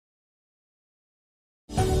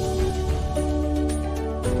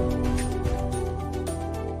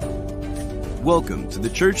Welcome to the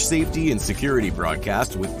Church Safety and Security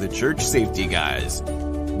broadcast with the Church Safety Guys.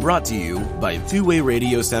 Brought to you by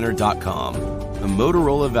TwoWayRadioCenter.com, a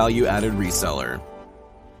Motorola value-added reseller.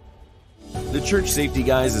 The Church Safety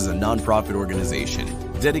Guys is a nonprofit organization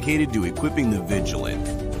dedicated to equipping the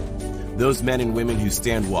vigilant, those men and women who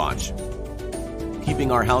stand watch,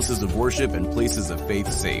 keeping our houses of worship and places of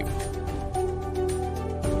faith safe.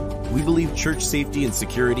 We believe church safety and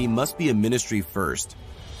security must be a ministry first,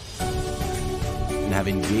 and have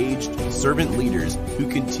engaged servant leaders who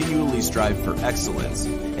continually strive for excellence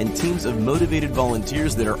and teams of motivated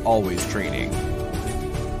volunteers that are always training.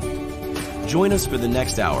 Join us for the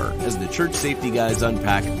next hour as the Church Safety Guys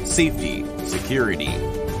unpack safety, security,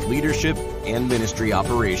 leadership, and ministry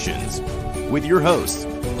operations with your hosts,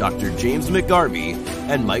 Dr. James McGarvey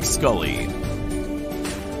and Mike Scully.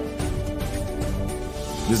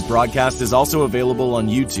 This broadcast is also available on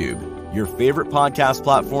YouTube, your favorite podcast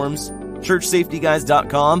platforms,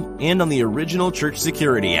 ChurchSafetyGuys.com, and on the original Church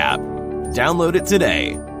Security app. Download it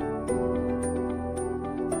today.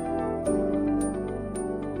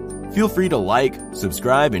 Feel free to like,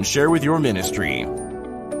 subscribe, and share with your ministry.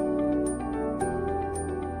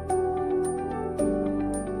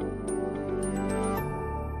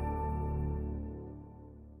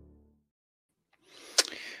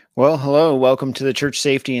 Well, hello. Welcome to the Church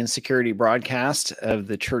Safety and Security broadcast of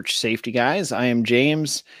the Church Safety Guys. I am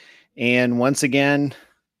James, and once again,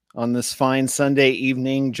 on this fine Sunday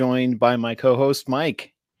evening, joined by my co-host,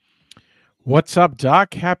 Mike. What's up,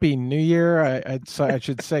 Doc? Happy New Year. I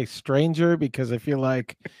should say stranger, because I feel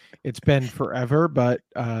like it's been forever, but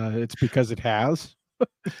it's because it has.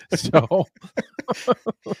 So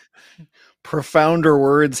profounder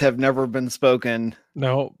words have never been spoken.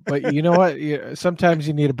 No, but you know what? Sometimes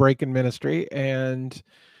you need a break in ministry, and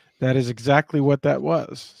that is exactly what that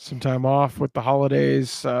was. Some time off with the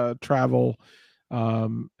holidays, travel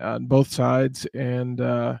on both sides,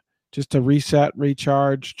 and just a reset,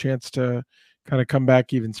 recharge, chance to kind of come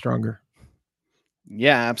back even stronger.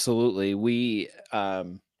 Yeah, absolutely. We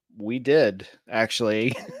did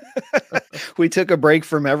actually. We took a break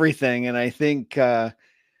from everything, and I think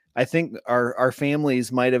our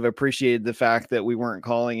families might have appreciated the fact that we weren't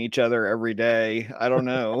calling each other every day. I don't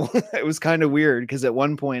know. It was kind of weird because at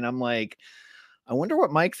one point I'm like, I wonder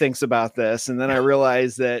what Mike thinks about this, and then I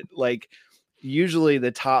realized that like usually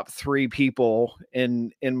the top 3 people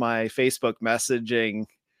in my Facebook messaging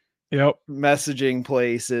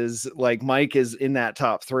places, like Mike is in that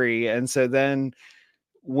top 3. And so then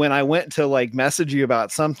when I went to like message you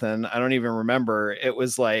about something, I don't even remember, it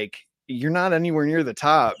was like, you're not anywhere near the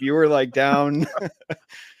top. You were like down,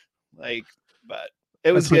 like, but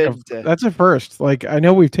it was good. That's a first. Like, I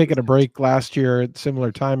know we've taken a break last year at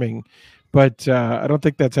similar timing, but I don't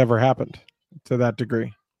think that's ever happened to that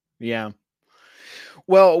degree. Yeah.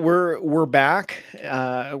 Well, we're back.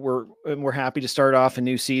 We're happy to start off a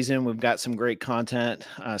new season. We've got some great content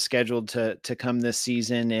scheduled to come this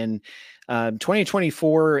season, and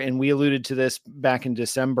 2024. And we alluded to this back in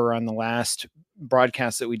December on the last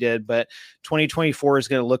broadcast that we did, but 2024 is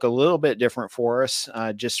going to look a little bit different for us,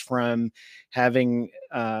 just from having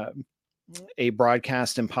a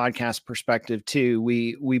broadcast and podcast perspective too.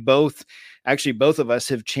 We both of us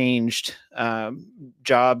have changed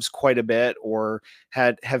jobs quite a bit, or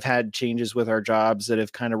have had changes with our jobs that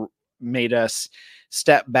have kind of made us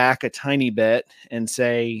step back a tiny bit and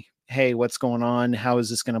say, hey, what's going on? How is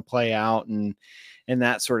this going to play out? And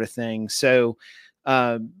that sort of thing. So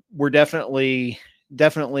we're definitely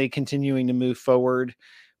continuing to move forward,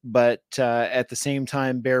 but at the same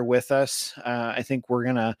time, bear with us. I think we're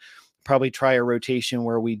going to probably try a rotation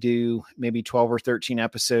where we do maybe 12 or 13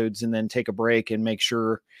 episodes and then take a break and make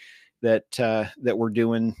sure that we're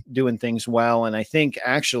doing things well. And I think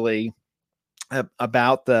actually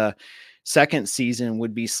about the second season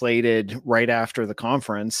would be slated right after the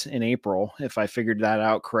conference in April, if I figured that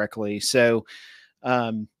out correctly. So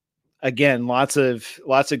again, lots of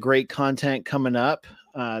great content coming up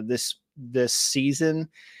this season.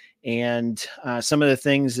 And some of the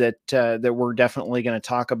things that we're definitely going to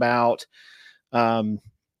talk about.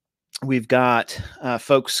 We've got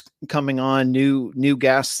folks coming on, new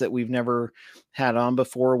guests that we've never had on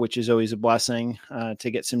before, which is always a blessing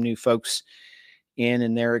to get some new folks in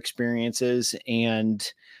and their experiences. And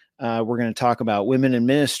we're going to talk about women in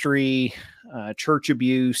ministry, church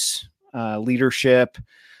abuse, leadership,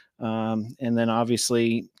 and then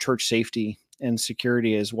obviously church safety and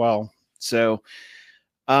security as well. So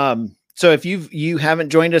if you haven't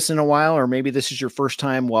joined us in a while, or maybe this is your first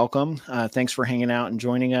time, welcome. Thanks for hanging out and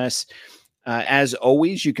joining us. As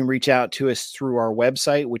always, you can reach out to us through our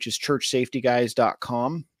website, which is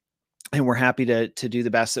churchsafetyguys.com. and we're happy to do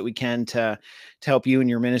the best that we can to help you in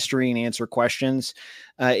your ministry and answer questions.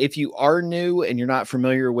 If you are new and you're not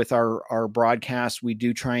familiar with our broadcast, we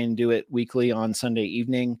do try and do it weekly on Sunday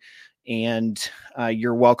evening. And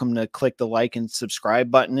you're welcome to click the like and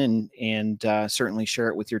subscribe button, and certainly share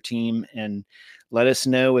it with your team, and let us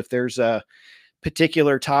know if there's a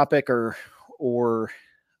particular topic or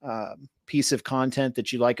piece of content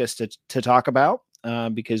that you'd like us to talk about,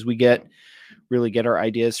 because we really get our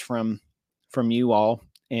ideas from you all,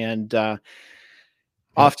 and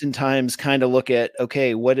oftentimes kind of look at,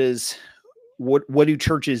 okay, what do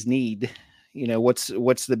churches need?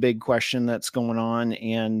 What's the big question that's going on,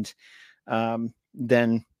 and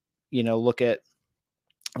then look at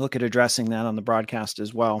addressing that on the broadcast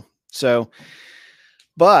as well. So,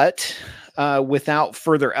 but without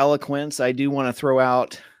further eloquence, I do want to throw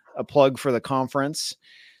out a plug for the conference.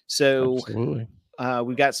 So Absolutely.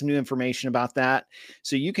 We've got some new information about that.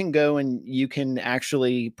 So you can go and you can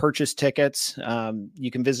actually purchase tickets.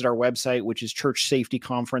 You can visit our website, which is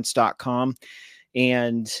churchsafetyconference.com.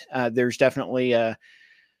 And there's definitely a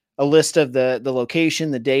list of the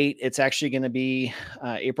location, the date. It's actually going to be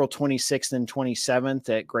April 26th and 27th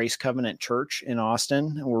at Grace Covenant Church in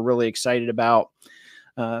Austin. And we're really excited about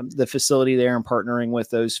the facility there and partnering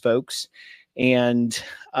with those folks. And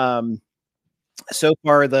so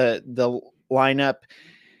far, the lineup,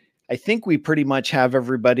 I think we pretty much have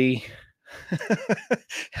everybody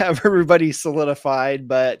solidified,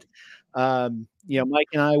 but Mike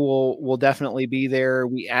and I will definitely be there.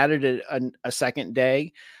 We added a second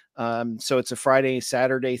day, so it's a Friday,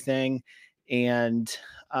 Saturday thing, and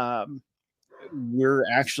we're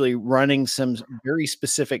actually running some very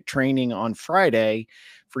specific training on Friday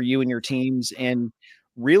for you and your teams. And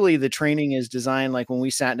really, the training is designed, like when we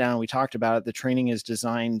sat down and we talked about it, the training is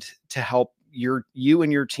designed to help you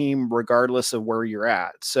and your team, regardless of where you're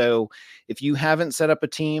at. So if you haven't set up a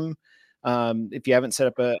team, if you haven't set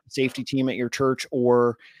up a safety team at your church,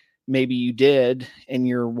 or maybe you did and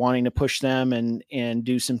you're wanting to push them and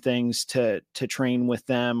do some things to train with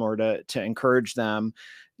them or to encourage them,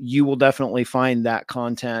 you will definitely find that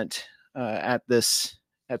content at this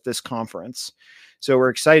conference. So we're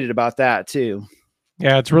excited about that too.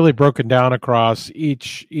 Yeah, it's really broken down across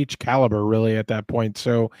each caliber really at that point.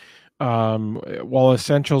 So while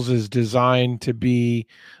Essentials is designed to be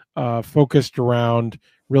focused around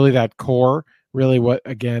really that core, really what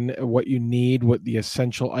you need, what the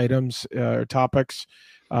essential items or topics,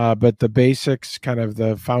 but the basics, kind of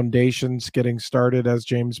the foundations getting started, as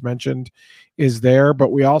James mentioned, is there.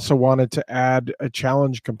 But we also wanted to add a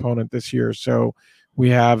challenge component this year. So we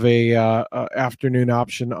have a afternoon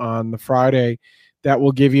option on the Friday that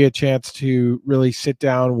will give you a chance to really sit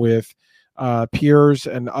down with peers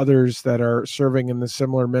and others that are serving in the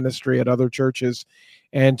similar ministry at other churches,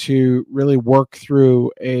 and to really work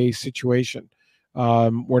through a situation.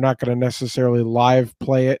 We're not going to necessarily live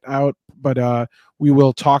play it out, but we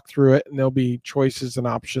will talk through it, and there'll be choices and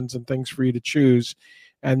options and things for you to choose,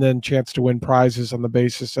 and then chance to win prizes on the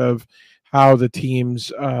basis of how the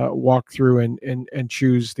teams walk through and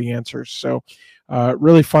choose the answers. So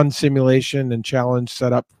really fun simulation and challenge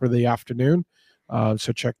set up for the afternoon.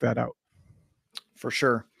 So check that out. For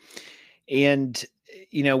sure. And,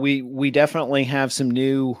 we definitely have some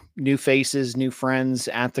new faces, new friends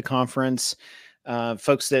at the conference,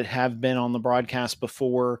 folks that have been on the broadcast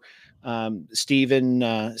before. Stephen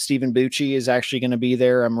Bucci is actually going to be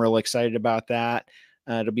there. I'm real excited about that.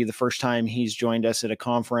 It'll be the first time he's joined us at a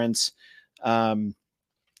conference.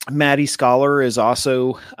 Maddie Scholar is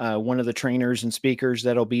also one of the trainers and speakers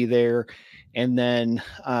that'll be there. And then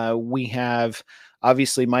we have,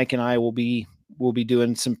 obviously, Mike and I will be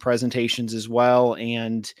doing some presentations as well.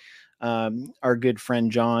 And our good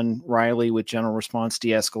friend John Riley with General Response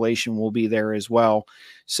De-Escalation will be there as well.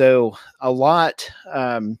 So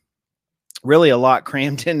really a lot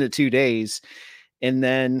crammed into 2 days. And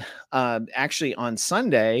then actually on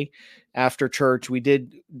Sunday after church, we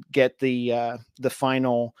did get the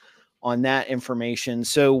final on that information.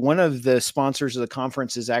 So one of the sponsors of the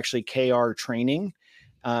conference is actually KR Training,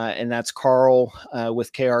 and that's Carl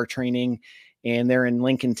with KR Training, and they're in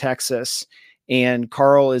Lincoln, Texas. And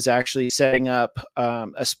Carl is actually setting up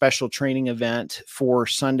a special training event for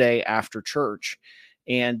Sunday after church.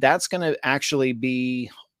 And that's going to actually be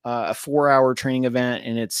a 4-hour training event.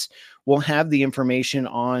 And we'll have the information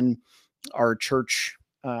on our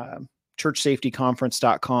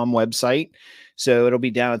churchsafetyconference.com website. So it'll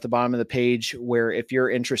be down at the bottom of the page, where if you're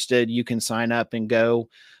interested, you can sign up and go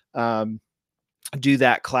do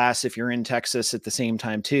that class if you're in Texas at the same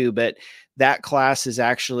time too. But that class is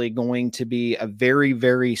actually going to be a very,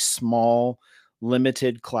 very small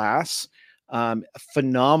limited class.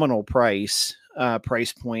 Phenomenal price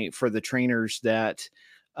point for the trainers that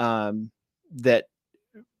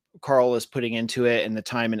Carl is putting into it, and the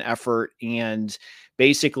time and effort. And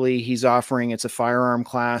basically he's offering, it's a firearm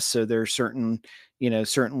class, so there's certainly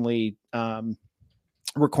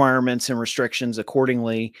requirements and restrictions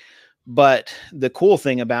accordingly. But the cool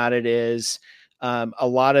thing about it is a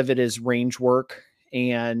lot of it is range work,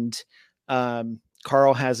 and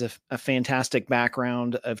Carl has a fantastic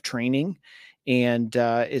background of training and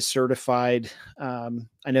is certified. I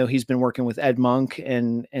know he's been working with Ed Monk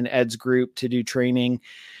and Ed's group to do training.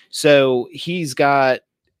 So he's got,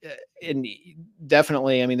 and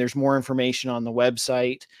definitely, I mean, there's more information on the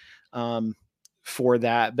website for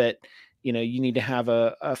that, but you need to have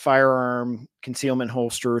a firearm concealment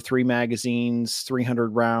holster, 3 magazines,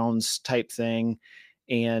 300 rounds type thing.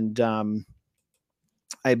 And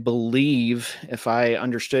I believe, if I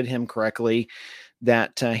understood him correctly,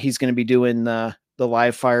 that he's going to be doing the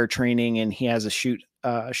live fire training, and he has a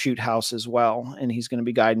shoot house as well. And he's going to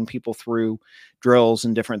be guiding people through drills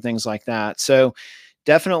and different things like that. So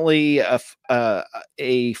definitely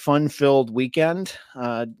a fun-filled weekend,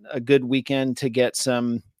 a good weekend to get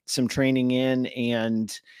some training in,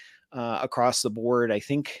 and across the board, I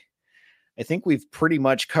think we've pretty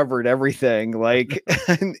much covered everything like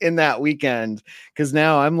in that weekend. Cause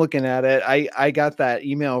now I'm looking at it. I got that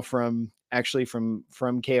email from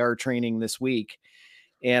KR Training this week,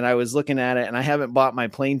 and I was looking at it, and I haven't bought my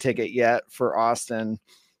plane ticket yet for Austin.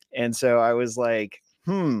 And so I was like,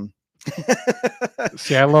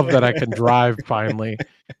 See, I love that I can drive finally.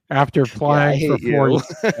 After flying for 4 years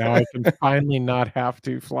now, I can finally not have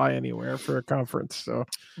to fly anywhere for a conference. So,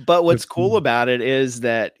 but what's cool about it is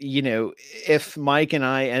that, if Mike and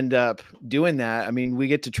I end up doing that, I mean, we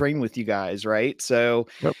get to train with you guys, right? So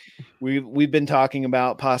yep. we've been talking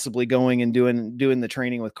about possibly going and doing the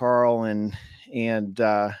training with Carl and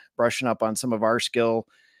brushing up on some of our skill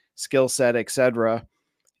set, etc.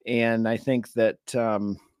 And I think that,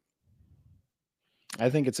 I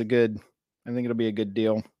think it'll be a good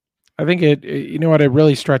deal. I think it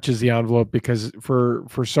really stretches the envelope, because for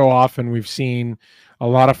so often we've seen a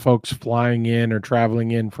lot of folks flying in or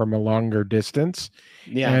traveling in from a longer distance.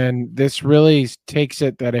 Yeah. And this really takes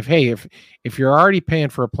it that if you're already paying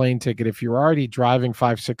for a plane ticket, if you're already driving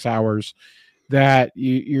 5-6 hours, that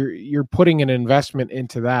you're putting an investment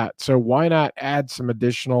into that. So why not add some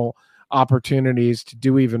additional opportunities to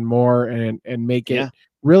do even more and make it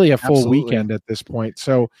really a full weekend at this point.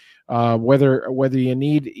 So whether you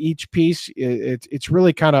need each piece, it's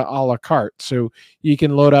really kind of a la carte. So you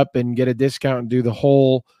can load up and get a discount and do the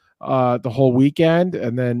whole weekend,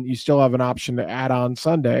 and then you still have an option to add on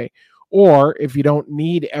Sunday. Or if you don't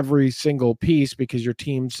need every single piece because your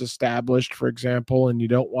team's established, for example, and you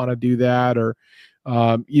don't want to do that, or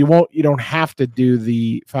you don't have to do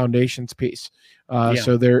the foundations piece.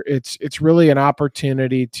 So it's really an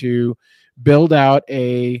opportunity to build out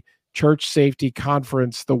a church safety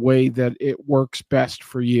conference the way that it works best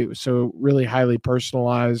for you. So really highly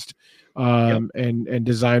personalized and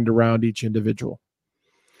designed around each individual.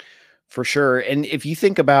 For sure. And if you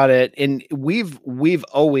think about it, and we've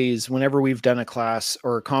always, whenever we've done a class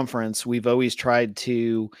or a conference, we've always tried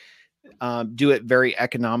to do it very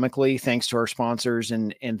economically, thanks to our sponsors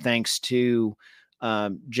and thanks to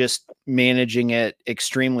just managing it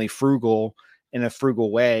extremely frugal in a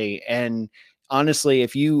frugal way. And honestly,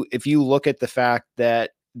 if you look at the fact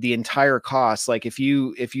that the entire cost, like if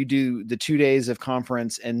you do the 2 days of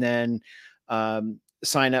conference and then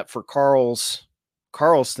sign up for Carl's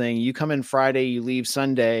thing, you come in Friday, you leave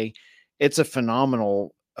Sunday, it's a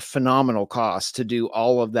phenomenal cost to do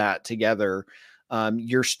all of that together.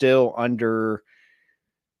 You're still under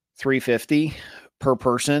 $350 per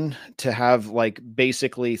person to have like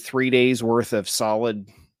basically 3 days worth of solid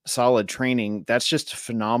training. That's just a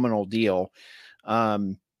phenomenal deal.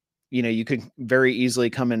 You could very easily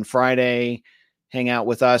come in Friday, hang out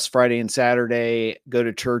with us Friday and Saturday, go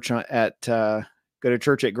to church at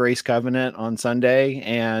Grace Covenant on Sunday,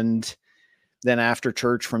 and then after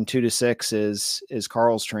church from 2 to 6 is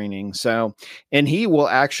Carl's training. So, and he will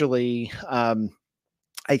actually,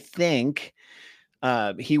 I think,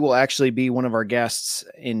 he will actually be one of our guests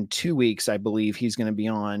in 2 weeks. I believe he's going to be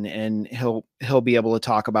on, and he'll be able to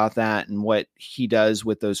talk about that and what he does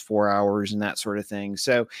with those 4 hours and that sort of thing.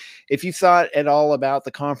 So if you thought at all about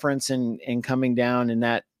the conference and coming down, and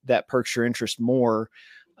that perks your interest more,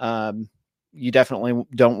 you definitely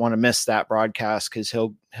don't want to miss that broadcast, because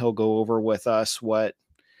he'll go over with us what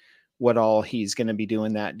all he's going to be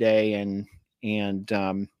doing that day. And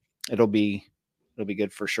it'll be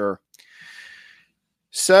good for sure.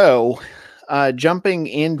 So we'll jump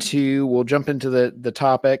into the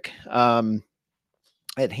topic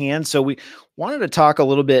at hand. So we wanted to talk a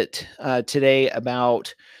little bit today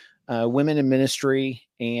about women in ministry,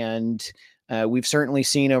 and we've certainly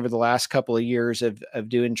seen over the last couple of years of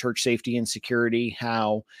doing church safety and security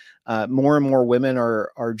how more and more women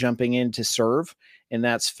are jumping in to serve, and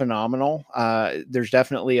that's phenomenal. There's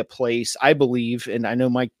definitely a place, I believe, and I know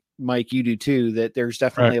Mike, you do too, that there's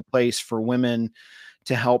definitely a place for women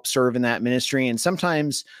to help serve in that ministry. And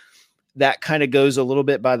sometimes that kind of goes a little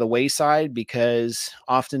bit by the wayside because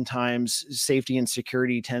oftentimes safety and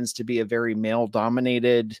security tends to be a very male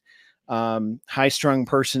dominated, high strung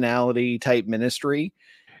personality type ministry.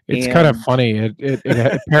 It's kind of funny.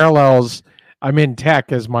 It parallels. I'm in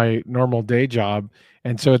tech as my normal day job.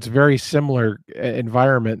 And so it's very similar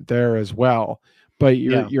environment there as well. But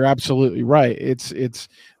you're absolutely right. It's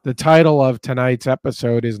the title of tonight's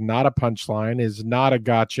episode is not a punchline, is not a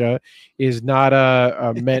gotcha, is not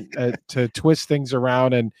a meant to twist things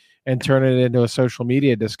around and turn it into a social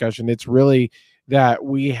media discussion. It's really that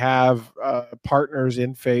we have partners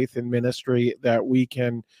in faith and ministry that we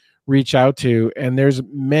can reach out to, and there's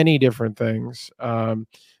many different things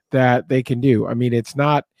that they can do. I mean, it's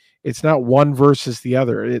not one versus the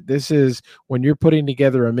other. This is when you're putting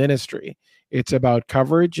together a ministry. It's about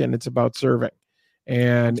coverage and it's about serving,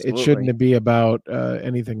 and Absolutely. It shouldn't be about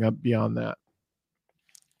anything up beyond that.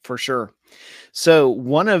 For sure. So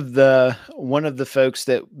one of the folks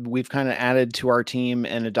that we've kind of added to our team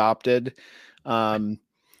and adopted, is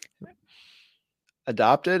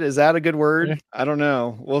that a good word? Yeah. I don't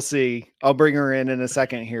know. We'll see. I'll bring her in a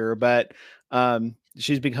second here, but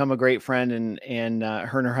she's become a great friend, and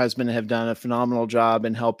her and her husband have done a phenomenal job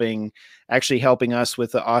in helping us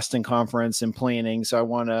with the Austin conference and planning. So I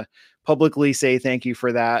want to publicly say thank you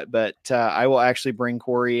for that, but I will actually bring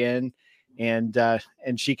Corey in and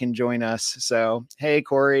she can join us. So, hey,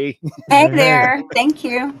 Corey. Hey there. Thank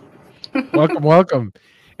you. Welcome.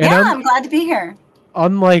 And I'm glad to be here.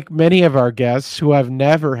 Unlike many of our guests who have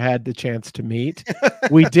never had the chance to meet,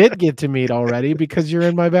 we did get to meet already because you're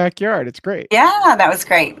in my backyard. It's great. Yeah, that was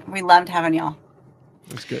great. We loved having y'all.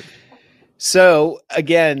 That's good. So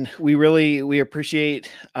again, we appreciate,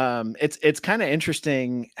 it's kind of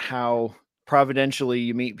interesting how providentially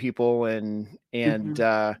you meet people and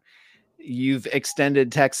you've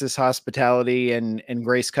extended Texas hospitality and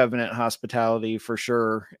Grace Covenant hospitality for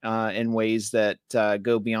sure, in ways that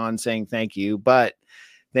go beyond saying thank you, but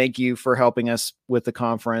thank you for helping us with the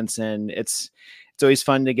conference. And it's always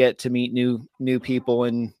fun to get to meet new people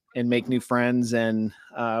and make new friends. And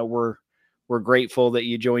we're grateful that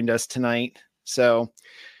you joined us tonight. So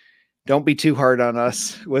don't be too hard on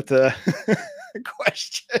us with the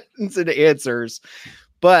questions and answers.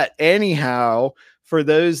 But anyhow, for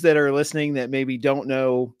those that are listening that maybe don't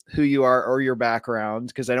know who you are or your background,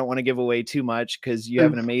 because I don't want to give away too much because you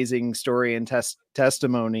have an amazing story and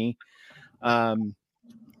testimony.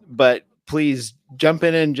 But please jump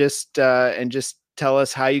in and just tell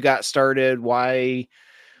us how you got started, why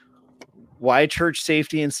church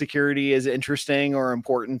safety and security is interesting or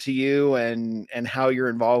important to you, and how you're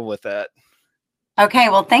involved with it. Okay,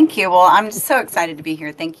 well, thank you. Well, I'm just so excited to be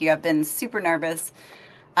here. Thank you. I've been super nervous.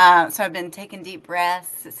 So I've been taking deep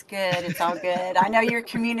breaths. It's good. It's all good. I know your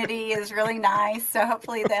community is really nice, so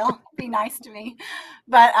hopefully they'll be nice to me.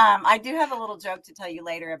 But I do have a little joke to tell you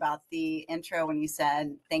later about the intro when you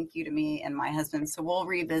said thank you to me and my husband. So we'll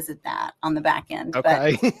revisit that on the back end.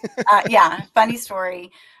 Okay. But, yeah, funny story.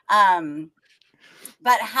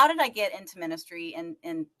 But how did I get into ministry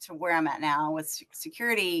and to where I'm at now with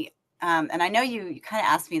security? And I know you kind of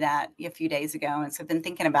asked me that a few days ago, and so I've been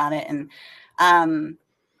thinking about it. And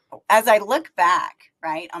as I look back,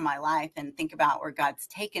 right, on my life and think about where God's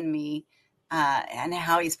taken me and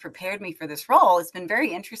how he's prepared me for this role, it's been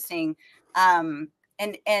very interesting. And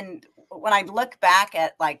when I look back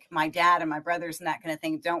at like my dad and my brothers and that kind of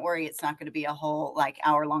thing, don't worry, it's not going to be a whole like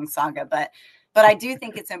hour-long saga, but I do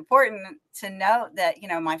think it's important to note that, you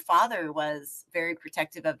know, my father was very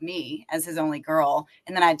protective of me as his only girl.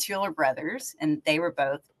 And then I had two older brothers and they were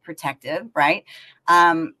both protective, right?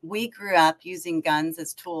 We grew up using guns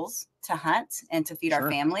as tools to hunt and to feed our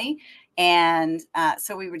family. And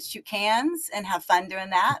so we would shoot cans and have fun doing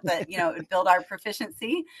that. But, you know, it would build our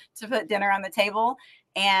proficiency to put dinner on the table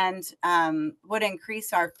and would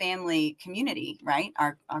increase our family community, right?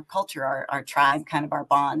 Our culture, our tribe, kind of our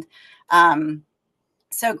bond.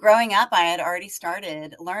 So growing up, I had already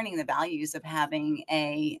started learning the values of having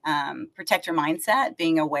a protector mindset,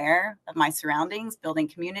 being aware of my surroundings, building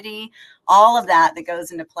community, all of that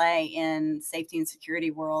goes into play in safety and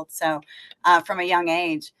security world. So from a young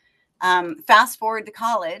age. Fast forward to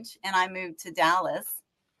college, and I moved to Dallas,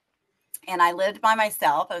 and I lived by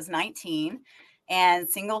myself. I was 19 and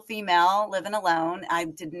single female, living alone. I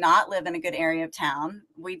did not live in a good area of town.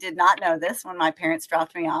 We did not know this when my parents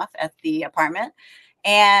dropped me off at the apartment.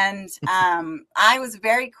 And I was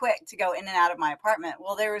very quick to go in and out of my apartment.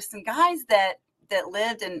 Well, there were some guys that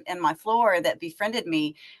lived in my floor that befriended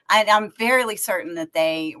me. I'm fairly certain that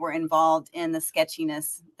they were involved in the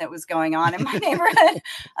sketchiness that was going on in my neighborhood.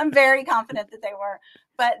 I'm very confident that they were,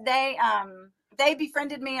 but they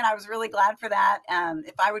befriended me, and I was really glad for that.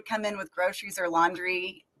 If I would come in with groceries or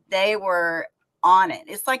laundry, they were on it.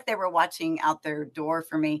 It's like they were watching out their door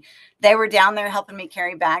for me. They were down there helping me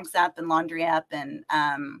carry bags up and laundry up. And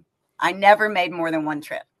I never made more than one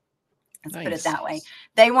trip. Let's put it that way.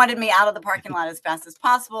 They wanted me out of the parking lot as fast as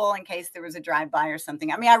possible in case there was a drive-by or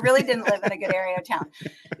something. I mean, I really didn't live in a good area of town.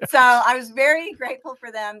 So I was very grateful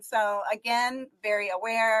for them. So again, very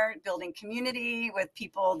aware, building community with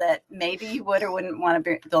people that maybe you would or wouldn't want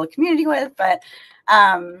to build a community with. But,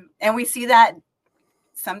 and we see that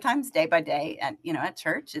sometimes day by day at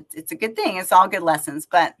church. It's a good thing. It's all good lessons.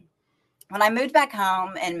 But when I moved back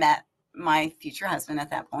home and met my future husband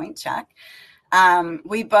at that point, Chuck,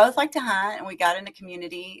 we both like to hunt, and we got in a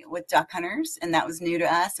community with duck hunters, and that was new to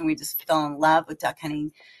us. And we just fell in love with duck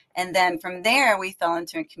hunting. And then from there, we fell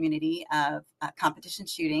into a community of competition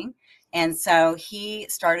shooting. And so he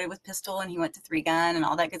started with pistol, and he went to 3-gun and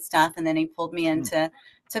all that good stuff. And then he pulled me into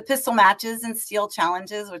pistol matches and steel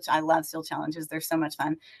challenges, which I love steel challenges. They're so much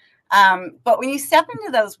fun. But when you step into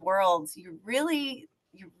those worlds, you really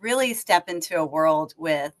step into a world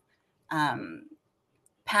with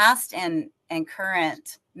past and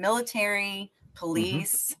current military,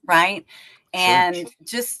 police, right? And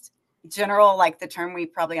just general, like the term we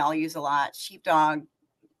probably all use a lot, sheepdog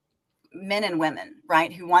men and women,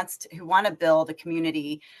 right? Who want to build a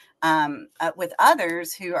community with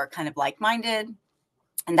others who are kind of like-minded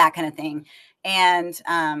and that kind of thing. And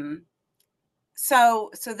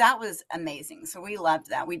so that was amazing. So we loved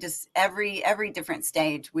that. We just, every different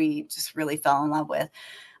stage, we just really fell in love with.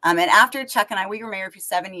 And after Chuck and I, we were married for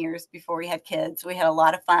 7 years before we had kids. We had a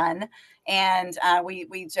lot of fun. And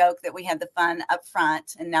we joke that we had the fun up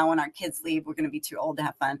front. And now when our kids leave, we're going to be too old to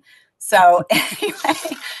have fun. So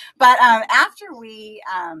anyway, but after we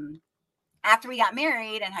got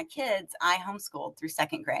married and had kids, I homeschooled through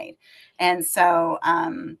 2nd grade. And so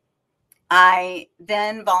I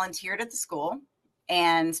then volunteered at the school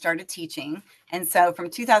and started teaching. And so from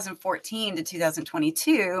 2014 to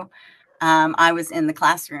 2022, I was in the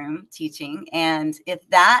classroom teaching. And if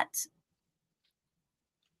that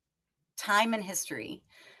time in history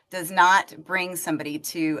does not bring somebody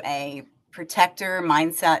to a protector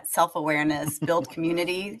mindset, self-awareness, build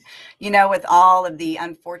community, with all of the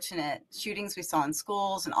unfortunate shootings we saw in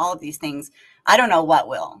schools and all of these things, I don't know what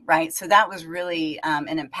will, right? So that was really an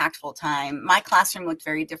impactful time. My classroom looked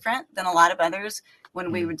very different than a lot of others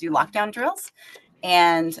when we would do lockdown drills.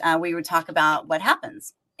 And we would talk about what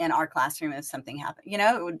happens in our classroom if something happened.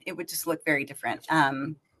 It would just look very different.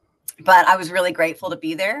 But I was really grateful to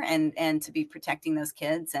be there and to be protecting those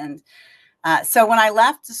kids. And so when I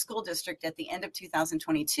left the school district at the end of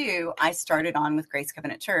 2022, I started on with Grace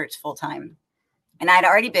Covenant Church full time. And I'd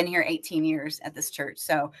already been here 18 years at this church.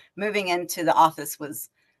 So moving into the office was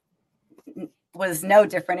no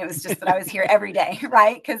different. It was just that I was here every day,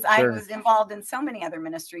 right? Because I was involved in so many other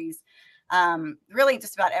ministries, really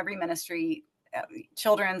just about every ministry,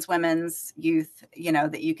 children's, women's, youth,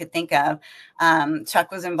 that you could think of.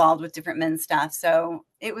 Chuck was involved with different men's stuff. So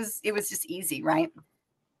it was just easy, right?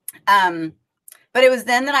 But it was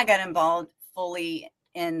then that I got involved fully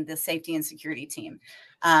in the safety and security team.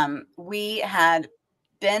 We had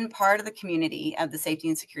been part of the community of the safety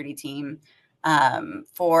and security team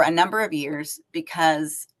for a number of years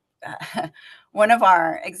because one of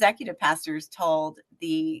our executive pastors told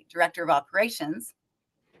the director of operations,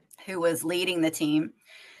 who was leading the team,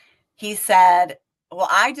 he said, well,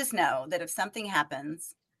 I just know that if something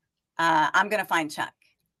happens, I'm going to find Chuck.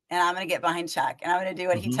 And I'm going to get behind Chuck and I'm going to do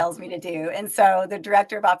what he tells me to do. And so the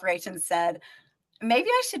director of operations said, maybe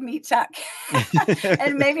I should meet Chuck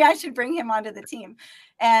and maybe I should bring him onto the team.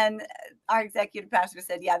 And our executive pastor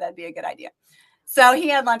said, yeah, that'd be a good idea. So he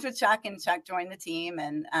had lunch with Chuck and Chuck joined the team.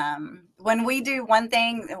 And when we do one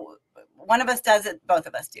thing, one of us does it, both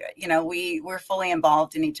of us do it. We're fully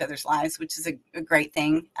involved in each other's lives, which is a great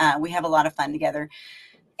thing. We have a lot of fun together.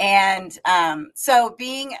 And so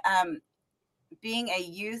being a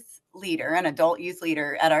youth leader, an adult youth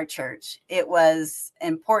leader at our church, it was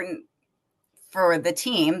important for the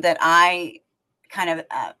team that I kind of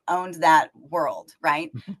owned that world,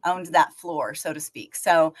 right? Owned that floor, so to speak.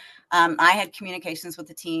 So I had communications with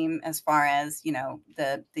the team as far as,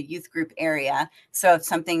 the youth group area. So if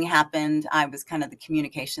something happened, I was kind of the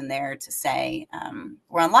communication there to say,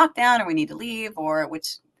 we're on lockdown or we need to leave, or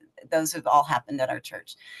which those have all happened at our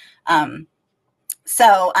church.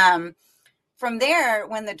 From there,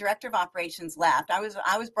 when the director of operations left, I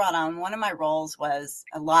was brought on. One of my roles was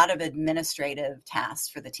a lot of administrative tasks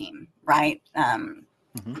for the team, right?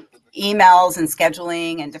 Emails and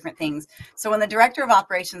scheduling and different things. So when the director of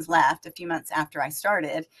operations left a few months after I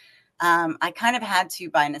started, I kind of had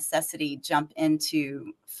to, by necessity, jump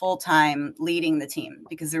into full-time leading the team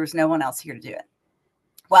because there was no one else here to do it.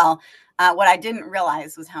 Well, what I didn't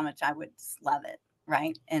realize was how much I would love it.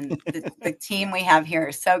 Right. And the team we have here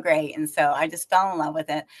is so great. And so I just fell in love with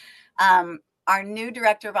it. Our new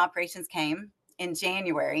director of operations came in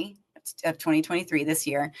January of 2023 this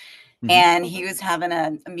year. And he was having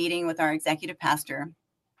a meeting with our executive pastor.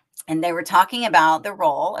 And they were talking about the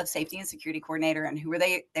role of safety and security coordinator and who were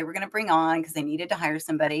they were going to bring on because they needed to hire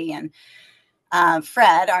somebody. And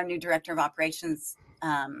Fred, our new director of operations,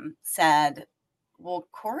 said, well,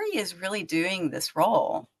 Corey is really doing this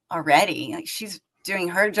role already. Like, she's doing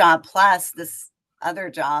her job plus this other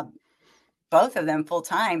job, both of them full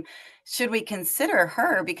time. Should we consider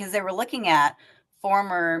her? Because they were looking at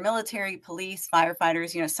former military, police,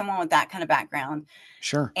 firefighters, someone with that kind of background.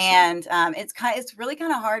 Sure. And it's really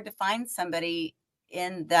kind of hard to find somebody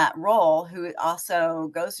in that role who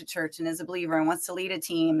also goes to church and is a believer and wants to lead a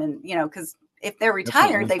team. And, because if they're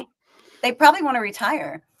retired, they probably want to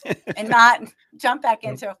retire and not jump back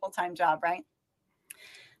into a full-time job, right?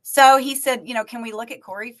 So he said, can we look at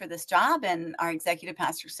Corey for this job? And our executive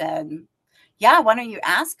pastor said, yeah, why don't you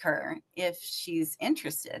ask her if she's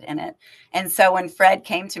interested in it? And so when Fred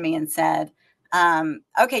came to me and said,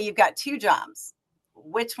 okay, you've got 2 jobs.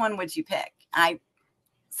 Which one would you pick? I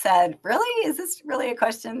said, really? Is this really a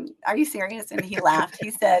question? Are you serious? And he laughed. He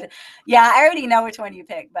said, yeah, I already know which one you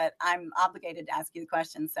pick, but I'm obligated to ask you the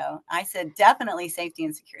question. So I said, definitely safety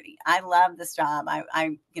and security. I love this job.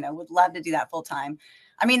 I would love to do that full time.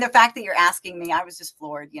 I mean, the fact that you're asking me, I was just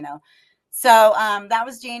floored, So that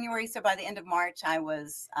was January. So by the end of March, I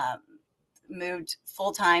was moved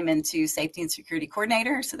full time into safety and security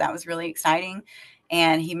coordinator. So that was really exciting.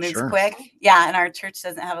 And he moves quick. Yeah. And our church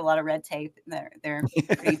doesn't have a lot of red tape. They're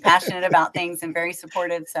pretty passionate about things and very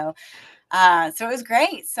supportive. So it was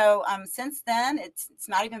great. So since then, it's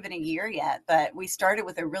not even been a year yet, but we started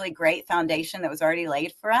with a really great foundation that was already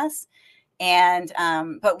laid for us. And,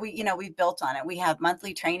 but we've built on it. We have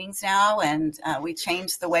monthly trainings now, and we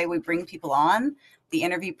changed the way we bring people on, the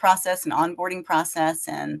interview process and onboarding process,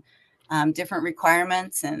 and different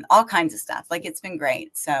requirements and all kinds of stuff. Like, it's been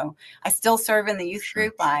great. So I still serve in the youth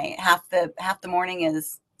group. Half the morning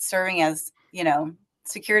is serving as,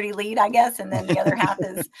 security lead, I guess. And then the other half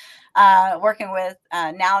is working with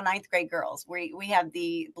now 9th grade girls. We have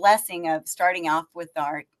the blessing of starting off with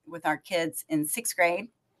our kids in 6th grade.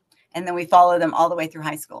 And then we follow them all the way through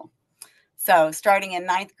high school. So starting in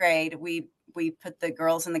 9th grade, we put the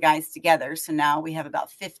girls and the guys together. So now we have about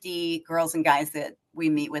 50 girls and guys that we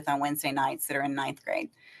meet with on Wednesday nights that are in 9th grade.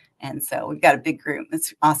 And so we've got a big group.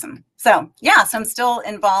 It's awesome. So yeah, so I'm still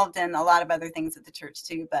involved in a lot of other things at the church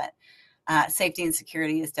too, but safety and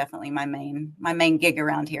security is definitely my main gig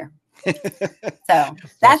around here. So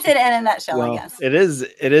that's it in a nutshell, I guess. It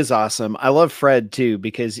is awesome. I love Fred too,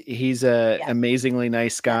 because he's amazingly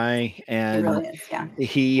nice guy. And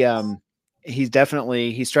he really is, he's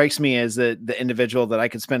definitely, he strikes me as the individual that I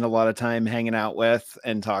could spend a lot of time hanging out with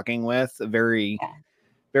and talking with. A very,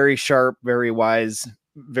 very sharp, very wise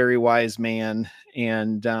man.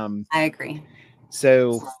 And I agree.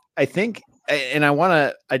 So I think, and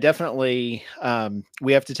I definitely,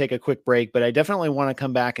 we have to take a quick break, but I definitely want to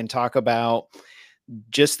come back and talk about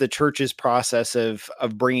just the church's process of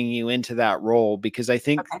bringing you into that role, because I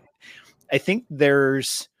think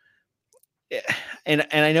there's, and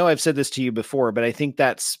I know I've said this to you before, but I think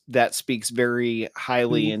that speaks very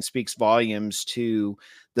highly and speaks volumes to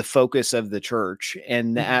the focus of the church.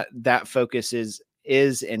 And that focus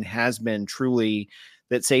is and has been truly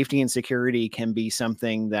that safety and security can be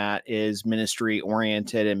something that is ministry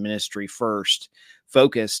oriented and ministry first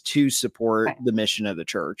focused to support the mission of the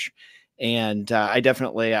church. And I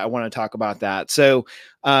want to talk about that. So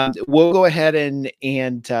we'll go ahead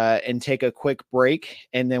and take a quick break.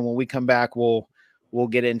 And then when we come back, we'll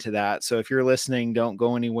get into that. So if you're listening, don't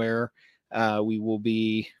go anywhere. We will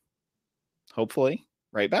be hopefully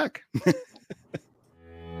right back.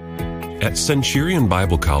 At Centurion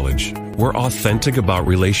Bible College, we're authentic about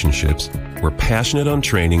relationships, we're passionate on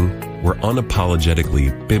training, we're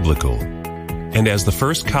unapologetically biblical. And as the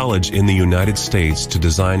first college in the United States to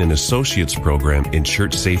design an associate's program in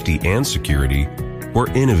church safety and security, we're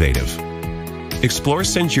innovative. Explore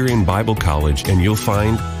Centurion Bible College and you'll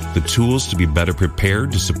find the tools to be better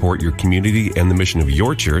prepared to support your community and the mission of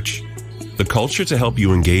your church, the culture to help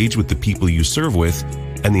you engage with the people you serve with,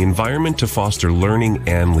 and the environment to foster learning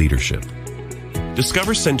and leadership.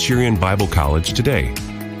 Discover Centurion Bible College today.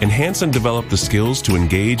 Enhance and develop the skills to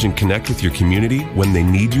engage and connect with your community when they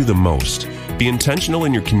need you the most. Be intentional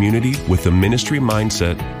in your community with a ministry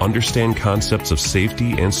mindset, understand concepts of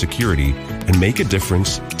safety and security, and make a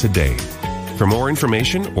difference today. For more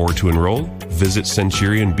information or to enroll, visit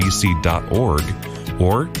centurionbc.org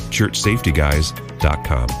or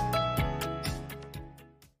churchsafetyguys.com.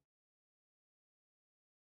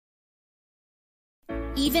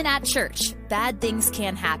 Even at church, bad things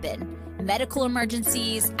can happen. Medical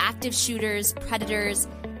emergencies, active shooters, predators,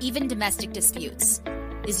 even domestic disputes.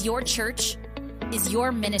 Is your church, is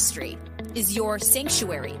your ministry, is your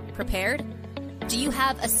sanctuary prepared? Do you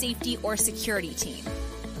have a safety or security team?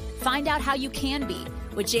 Find out how you can be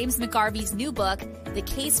with James McGarvey's new book, The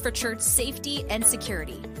Case for Church Safety and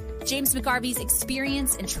Security. James McGarvey's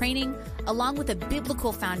experience and training, along with a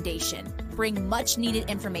biblical foundation, bring much needed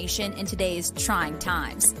information in today's trying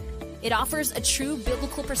times. It offers a true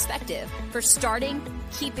biblical perspective for starting,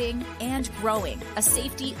 keeping, and growing a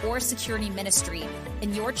safety or security ministry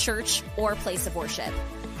in your church or place of worship.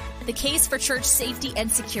 The Case for Church Safety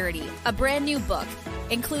and Security, a brand new book,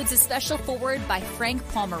 includes a special foreword by Frank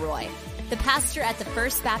Pomeroy, the pastor at the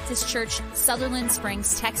First Baptist Church, Sutherland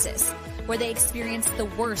Springs, Texas, where they experienced the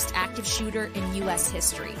worst active shooter in U.S.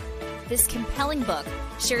 history. This compelling book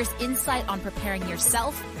shares insight on preparing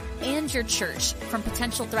yourself and your church from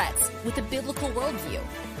potential threats with a biblical worldview.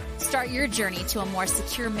 Start your journey to a more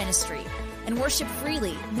secure ministry and worship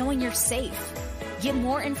freely, knowing you're safe. Get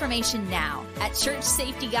more information now at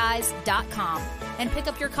churchsafetyguys.com and pick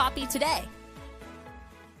up your copy today.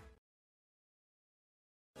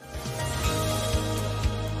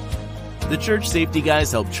 The Church Safety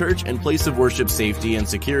Guys help church and place of worship safety and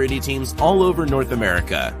security teams all over North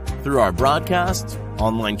America through our broadcasts,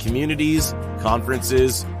 online communities,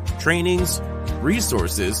 conferences, trainings,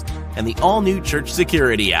 resources, and the all-new Church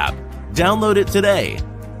Security app. Download it today.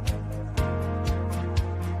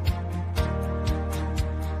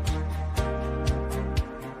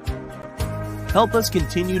 Help us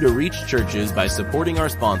continue to reach churches by supporting our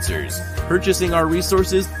sponsors, purchasing our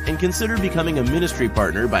resources, and consider becoming a ministry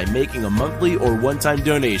partner by making a monthly or one-time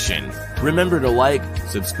donation. Remember to like,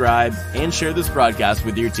 subscribe, and share this broadcast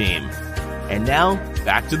with your team. And now,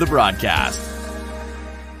 back to the broadcast.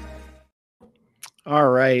 All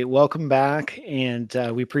right, welcome back, and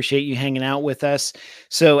we appreciate you hanging out with us.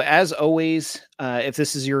 So as always, if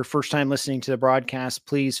this is your first time listening to the broadcast,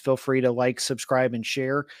 please feel free to like, subscribe, and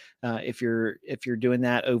share if you're doing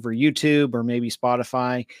that over YouTube or maybe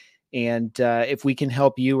Spotify. And if we can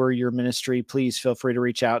help you or your ministry, please feel free to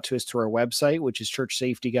reach out to us through our website, which is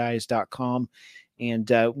churchsafetyguys.com.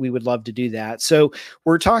 And we would love to do that. So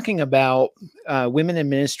we're talking about women in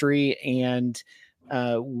ministry, and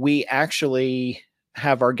we actually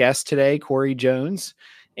have our guest today, Corey Jones.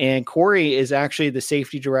 And Corey is actually the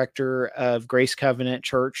safety director of Grace Covenant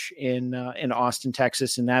Church in Austin,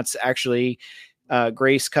 Texas. And that's actually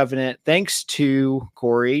Grace Covenant. Thanks to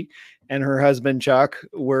Corey and her husband, Chuck,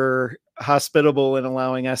 were hospitable in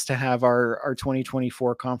allowing us to have our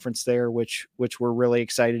 2024 conference there, which we're really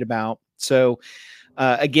excited about. So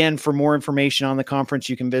again, for more information on the conference,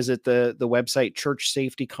 you can visit the website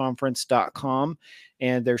churchsafetyconference.com,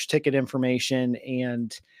 and there's ticket information,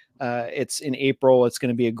 and it's in April. It's going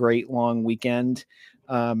to be a great long weekend.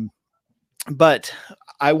 But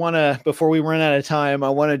I want to, before we run out of time, I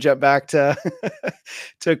want to jump back to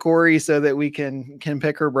to Corey so that we can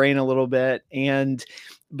pick her brain a little bit. And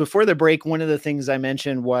before the break, one of the things I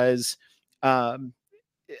mentioned was a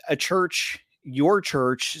church, your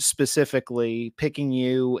church specifically, picking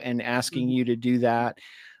you and asking you to do that.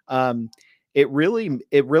 It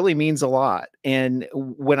really means a lot. And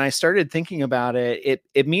when I started thinking about it,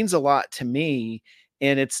 it means a lot to me,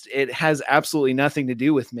 and it has absolutely nothing to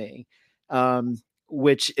do with me.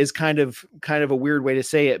 Which is kind of a weird way to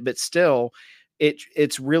say it, but still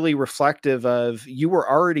it's really reflective of, you were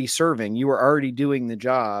already serving, you were already doing the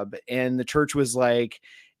job. And the church was like,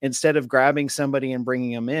 instead of grabbing somebody and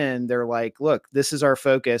bringing them in, they're like, look, this is our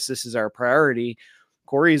focus. This is our priority.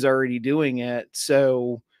 Corey's already doing it.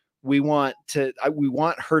 So we want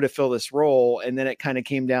her to fill this role. And then it kind of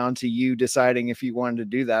came down to you deciding if you wanted to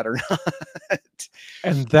do that or not.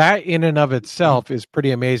 And that in and of itself is pretty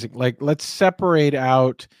amazing. Like, let's separate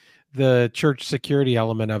out the church security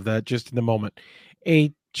element of that just in a moment.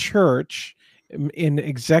 A church in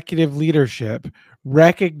executive leadership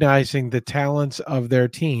recognizing the talents of their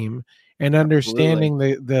team and understanding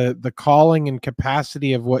the calling and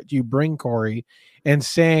capacity of what you bring, Corey, and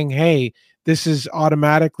saying, hey, this is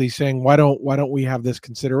automatically saying, why don't we have this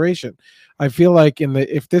consideration? I feel like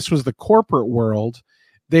if this was the corporate world,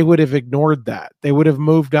 they would have ignored that. They would have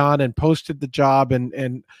moved on and posted the job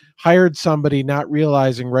and hired somebody, not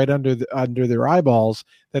realizing right under their eyeballs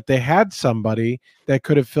that they had somebody that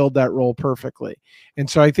could have filled that role perfectly. And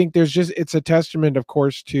so I think it's a testament, of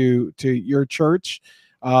course, to your church,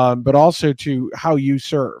 but also to how you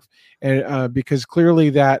serve. And because clearly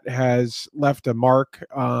that has left a mark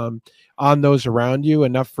on those around you,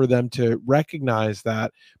 enough for them to recognize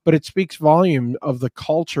that. But it speaks volume of the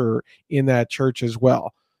culture in that church as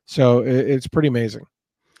well. So it's pretty amazing.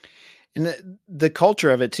 And the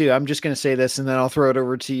culture of it too. I'm just going to say this, and then I'll throw it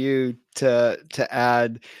over to you to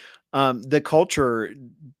add the culture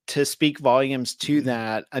to speak volumes to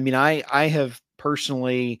that. I mean, I have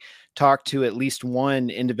personally talked to at least one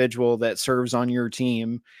individual that serves on your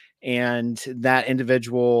team, and that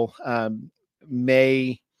individual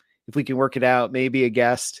may, if we can work it out, may be a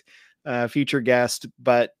guest, future guest,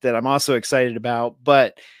 but that I'm also excited about.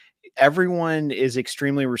 But everyone is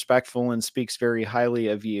extremely respectful and speaks very highly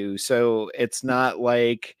of you. So it's not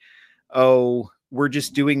like, oh, we're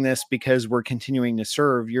just doing this because we're continuing to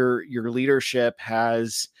serve. Your leadership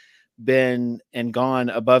has been and gone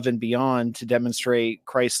above and beyond to demonstrate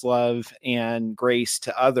Christ's love and grace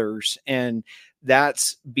to others. And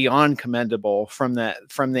that's beyond commendable from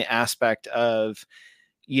the aspect of,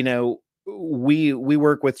 we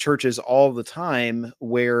work with churches all the time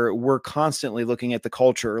where we're constantly looking at the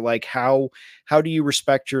culture, like how do you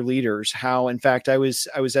respect your leaders? How, in fact, I was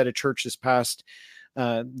at a church this past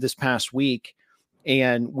week,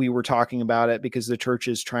 and we were talking about it because the church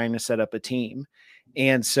is trying to set up a team.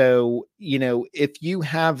 And so, if you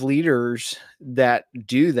have leaders that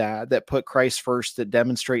do that put Christ first, that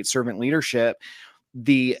demonstrate servant leadership,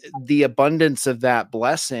 the abundance of that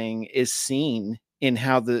blessing is seen in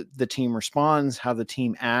how the team responds, how the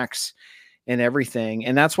team acts, and everything.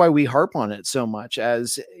 And that's why we harp on it so much,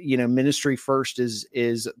 as ministry first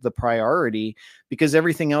is the priority, because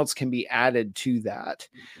everything else can be added to that.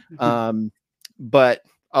 But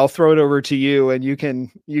I'll throw it over to you, and you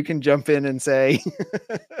can jump in and say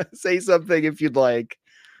something if you'd like.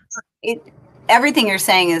 Everything you're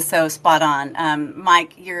saying is so spot on.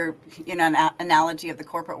 Mike, your analogy of the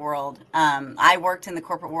corporate world. I worked in the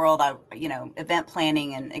corporate world, event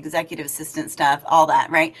planning and executive assistant stuff, all that,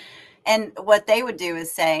 right? And what they would do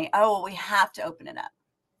is say, oh, well, we have to open it up.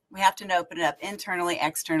 We have to open it up internally,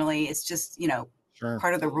 externally. It's just, Sure,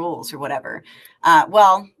 part of the rules or whatever.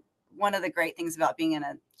 Well, one of the great things about being in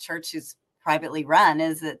a church who's privately run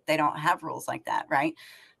is that they don't have rules like that, right?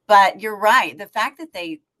 But you're right. The fact that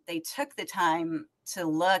they took the time to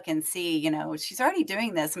look and see, she's already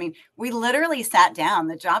doing this. I mean, we literally sat down.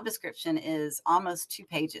 The job description is almost 2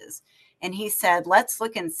 pages. And he said, let's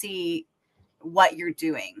look and see what you're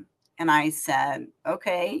doing. And I said,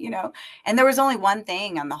 okay, and there was only one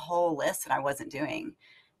thing on the whole list that I wasn't doing.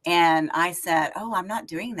 And I said, oh, I'm not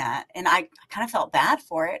doing that. And I kind of felt bad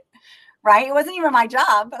for it. Right. It wasn't even my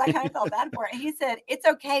job, but I kind of felt bad for it. And he said, it's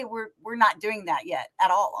okay. We're not doing that yet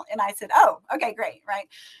at all. And I said, oh, okay, great. Right.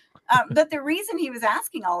 But the reason he was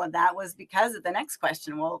asking all of that was because of the next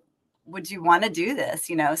question. Well, would you want to do this?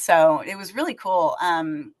 So it was really cool.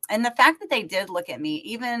 And the fact that they did look at me,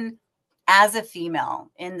 even as a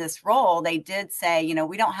female in this role, they did say,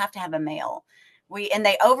 we don't have to have a male. And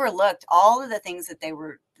they overlooked all of the things that they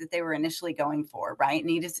were initially going for, right?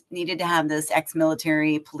 Needed to have this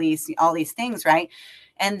ex-military, police, all these things, right?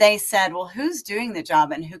 And they said, well, who's doing the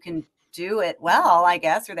job and who can do it well, I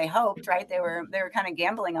guess, or they hoped, right? They were kind of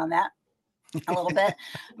gambling on that a little bit,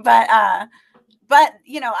 but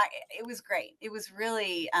it was great. It was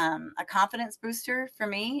really a confidence booster for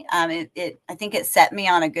me. I think it set me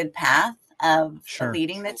on a good path of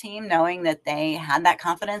leading the team, knowing that they had that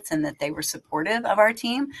confidence and that they were supportive of our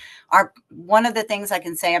team. One of the things I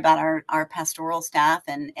can say about our pastoral staff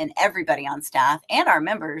and everybody on staff and our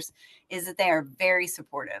members is that they are very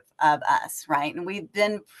supportive of us, right? And we've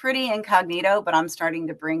been pretty incognito, but I'm starting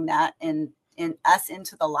to bring that in us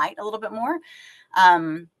into the light a little bit more.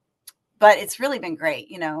 But it's really been great.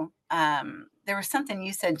 There was something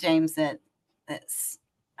you said, James, that's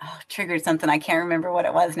triggered something. I can't remember what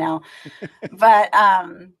it was now, but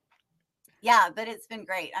but it's been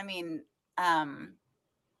great. I mean,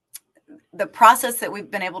 the process that we've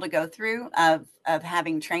been able to go through of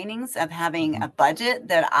having trainings, of having a budget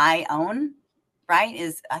that I own,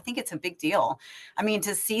 right, I think it's a big deal. I mean,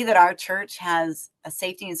 to see that our church has a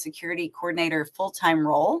safety and security coordinator full-time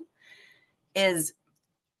role is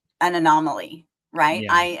an anomaly, right?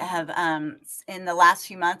 Yeah. I have, in the last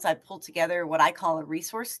few months, I pulled together what I call a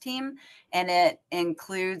resource team, and it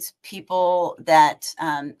includes people that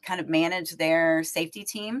kind of manage their safety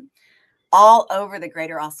team all over the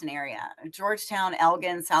greater Austin area, Georgetown,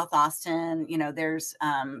 Elgin, South Austin. There's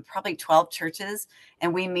probably 12 churches,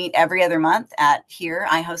 and we meet every other month here.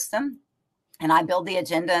 I host them and I build the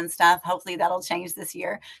agenda and stuff. Hopefully that'll change this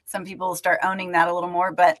year. Some people will start owning that a little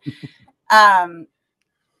more, but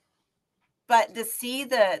to see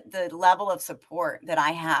the level of support that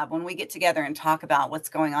I have when we get together and talk about what's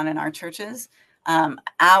going on in our churches,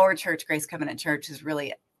 our church, Grace Covenant Church, is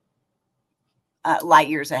really light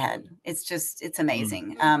years ahead. It's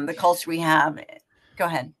amazing. The culture we have. Go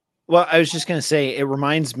ahead. Well, I was just going to say, it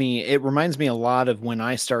reminds me a lot of when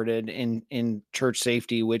I started in church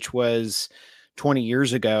safety, which was 20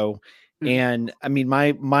 years ago. And I mean,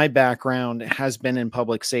 my background has been in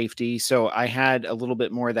public safety, so I had a little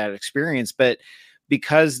bit more of that experience, but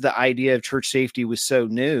because the idea of church safety was so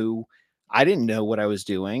new, I didn't know what I was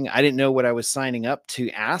doing. I didn't know what I was signing up to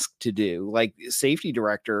ask to do. Like safety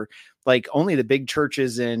director, like only the big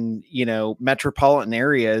churches in, metropolitan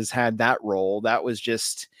areas had that role. That was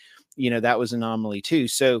just, that was an anomaly too.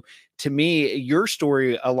 So to me, your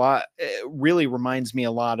story really reminds me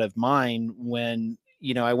a lot of mine when,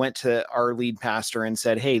 I went to our lead pastor and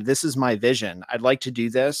said, hey, this is my vision. I'd like to do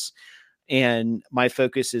this. And my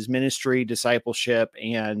focus is ministry, discipleship,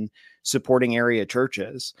 and supporting area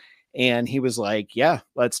churches. And he was like, yeah,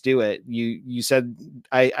 let's do it. You said,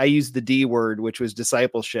 I used the D word, which was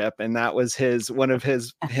discipleship. And that was one of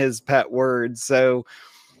his pet words. So,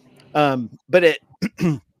 but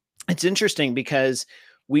it's interesting because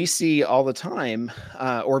we see all the time,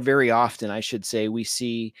 or very often, I should say, we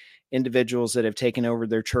see individuals that have taken over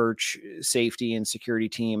their church safety and security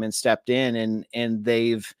team and stepped in and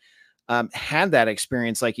they've had that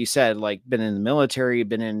experience, like you said, like been in the military,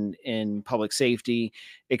 been in public safety,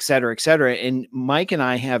 et cetera, et cetera. And Mike and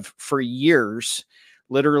I have for years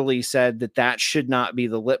literally said that should not be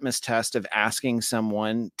the litmus test of asking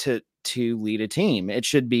someone to lead a team. It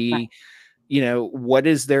should be, what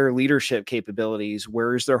is their leadership capabilities?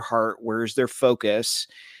 Where's their heart? Where's their focus?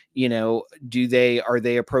 Are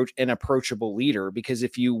they an approachable leader? Because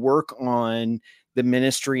if you work on the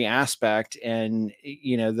ministry aspect and,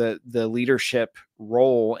 the leadership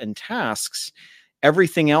role and tasks,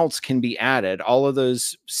 everything else can be added. All of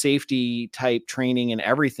those safety type training and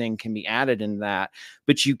everything can be added in that,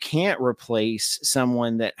 but you can't replace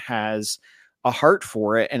someone that has a heart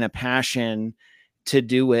for it and a passion to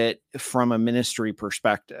do it from a ministry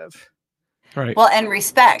perspective. Right. Well, and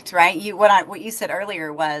respect, right? What you said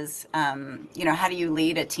earlier was, how do you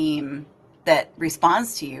lead a team that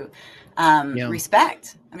responds to you?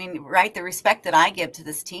 Respect. I mean, right. The respect that I give to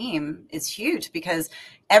this team is huge because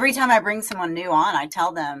every time I bring someone new on, I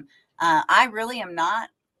tell them, I'm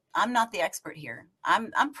not the expert here.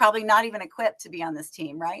 I'm probably not even equipped to be on this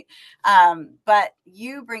team. Right. But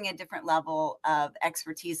you bring a different level of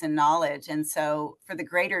expertise and knowledge. And so for the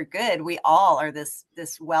greater good, we all are this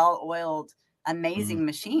well-oiled, amazing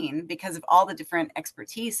machine because of all the different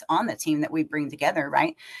expertise on the team that we bring together.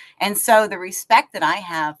 Right. And so the respect that I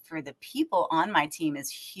have for the people on my team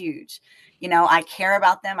is huge. I care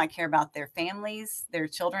about them. I care about their families, their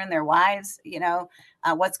children, their wives,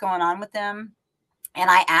 what's going on with them.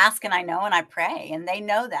 And I ask and I know and I pray and they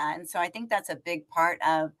know that. And so I think that's a big part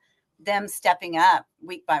of them stepping up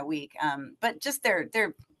week by week. But just their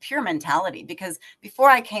pure mentality, because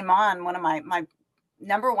before I came on, one of my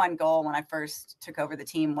number one goal when I first took over the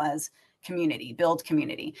team was build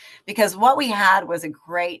community, because what we had was a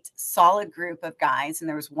great solid group of guys. And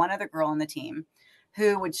there was one other girl on the team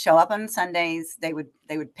who would show up on Sundays. They would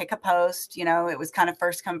pick a post, it was kind of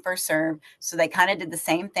first come, first serve. So they kind of did the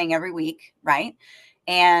same thing every week. Right.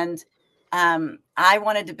 And I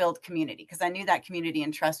wanted to build community because I knew that community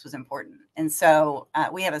and trust was important. And so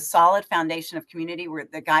we have a solid foundation of community where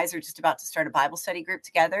the guys are just about to start a Bible study group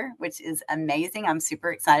together, which is amazing. I'm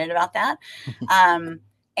super excited about that.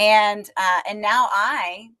 And now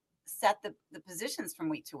I set the positions from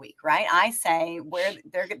week to week, right? I say where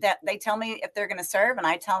they tell me if they're going to serve and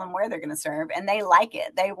I tell them where they're going to serve, and they like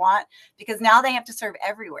it. Because now they have to serve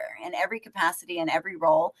everywhere in every capacity and every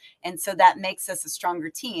role. And so that makes us a stronger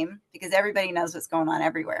team because everybody knows what's going on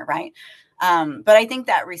everywhere. Right. But I think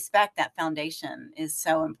that respect, that foundation is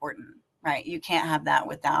so important, right? You can't have that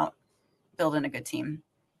without building a good team.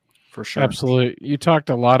 For sure. Absolutely. You talked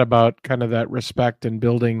a lot about kind of that respect and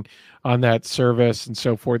building on that service and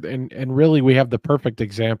so forth. And really we have the perfect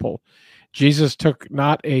example. Jesus took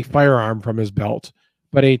not a firearm from his belt,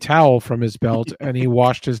 but a towel from his belt, and he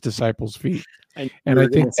washed his disciples' feet. And I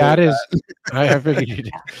think that is, I figured you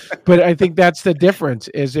did. But I think that's the difference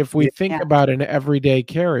is if we think about an everyday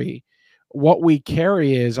carry, what we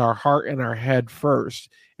carry is our heart and our head first.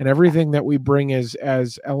 And everything that we bring is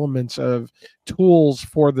as elements of tools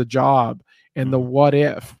for the job. And the what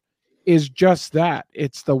if is just that.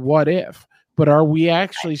 It's the what if. But are we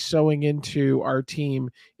actually sewing into our team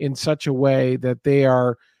in such a way that they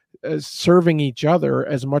are serving each other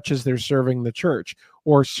as much as they're serving the church,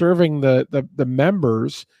 or serving the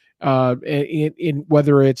members in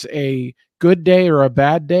whether it's a good day or a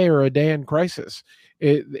bad day or a day in crisis?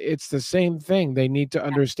 It's the same thing. They need to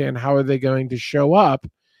understand how are they going to show up,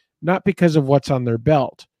 not because of what's on their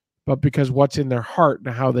belt, but because what's in their heart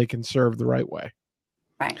and how they can serve the right way.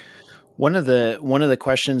 Right. One of the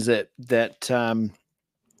questions that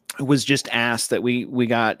was just asked that we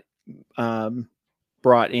got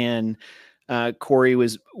brought in, Corey,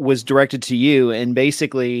 was directed to you, and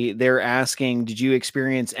basically they're asking, did you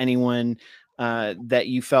experience anyone that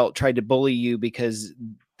you felt tried to bully you because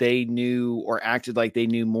they knew or acted like they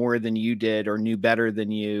knew more than you did or knew better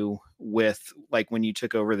than you, with like when you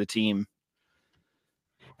took over the team?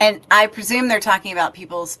 And I presume they're talking about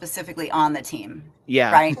people specifically on the team.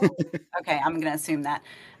 Yeah. Right. Okay. I'm going to assume that.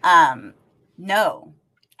 No,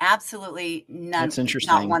 absolutely none. That's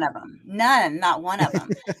interesting. Not one of them. None, not one of them.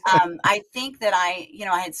 I think that I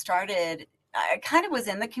kind of was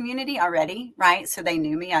in the community already. Right. So they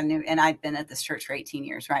knew me. And I'd been at this church for 18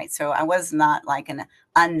 years. Right. So I was not like an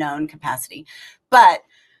unknown capacity, but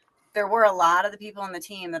there were a lot of the people on the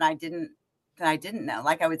team that I didn't know.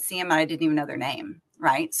 Like I would see them and I didn't even know their name.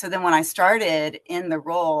 Right. So then when I started in the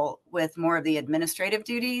role with more of the administrative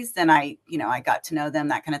duties, then I got to know them,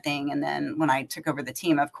 that kind of thing. And then when I took over the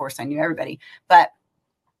team, of course, I knew everybody, but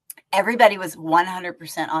everybody was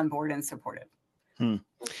 100% on board and supportive.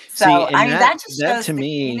 So, that just shows to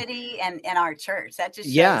me, community and our church. That just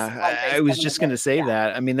shows I was just going to say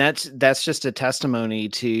that. I mean, that's just a testimony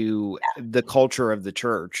to the culture of the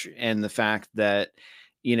church and the fact that,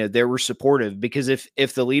 they were supportive, because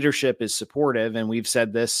if the leadership is supportive, and we've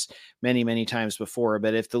said this many, many times before,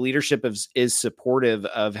 but if the leadership is supportive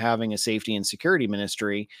of having a safety and security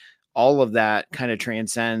ministry, all of that kind of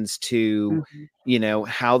transcends to,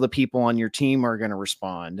 how the people on your team are going to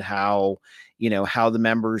respond, how the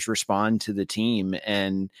members respond to the team.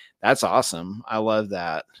 And that's awesome. I love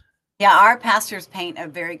that. Yeah. Our pastors paint a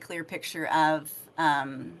very clear picture of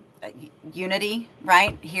unity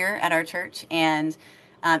right here at our church. And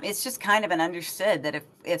it's just kind of an understood that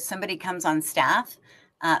if somebody comes on staff,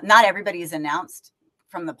 not everybody is announced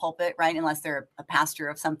from the pulpit, right? Unless they're a pastor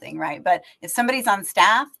of something, right? But if somebody's on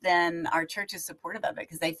staff, then our church is supportive of it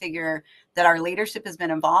because they figure that our leadership has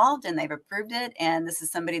been involved and they've approved it. And this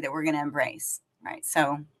is somebody that we're going to embrace, right?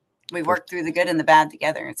 So we work through the good and the bad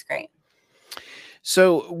together. It's great.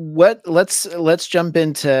 So let's jump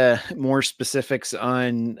into more specifics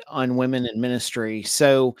on women in ministry.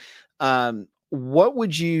 So, what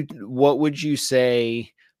would you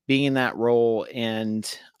say, being in that role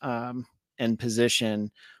and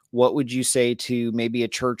position, what would you say to maybe a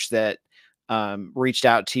church that reached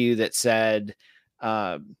out to you that said,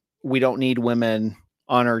 we don't need women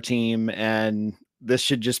on our team and this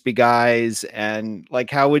should just be guys? And like,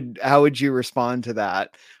 how would you respond to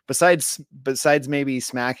that? Besides maybe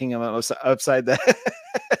smacking them upside the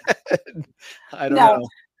head? I don't know.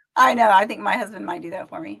 I know. I think my husband might do that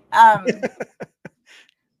for me.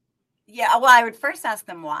 Yeah. Well, I would first ask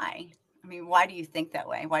them why. I mean, why do you think that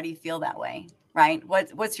way? Why do you feel that way? Right?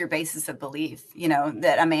 What's your basis of belief?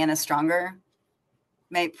 That a man is stronger?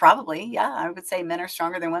 Probably. Yeah. I would say men are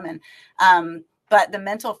stronger than women. But the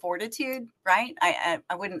mental fortitude, right? I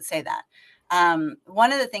wouldn't say that.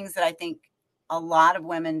 One of the things that I think a lot of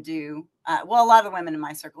women do, a lot of the women in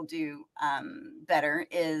my circle do better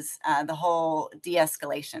is the whole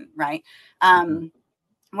de-escalation, right?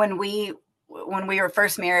 When we were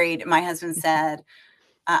first married, my husband said,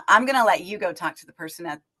 I'm going to let you go talk to the person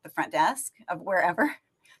at the front desk of wherever,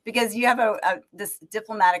 because you have this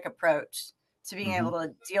diplomatic approach to being able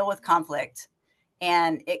to deal with conflict,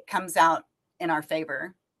 and it comes out in our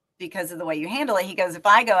favor because of the way you handle it. He goes, if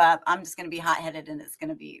I go up, I'm just going to be hot-headed and it's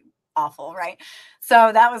going to be awful. Right.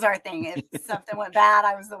 So that was our thing. If something went bad,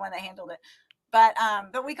 I was the one that handled it. But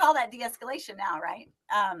we call that de-escalation now. Right.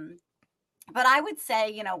 But I would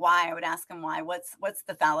say, why? I would ask them why. What's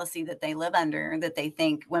the fallacy that they live under, that they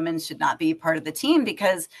think women should not be part of the team?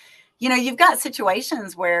 Because, you've got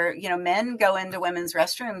situations where, men go into women's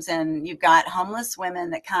restrooms, and you've got homeless women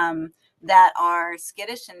that come that are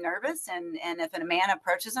skittish and nervous. And if a man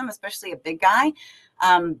approaches them, especially a big guy,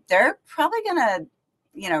 they're probably going to,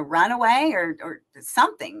 run away or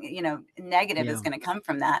something, negative is going to come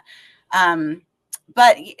from that.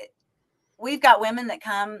 But we've got women that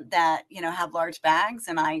come that, have large bags,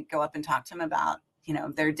 and I go up and talk to them about,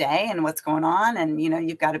 their day and what's going on. And,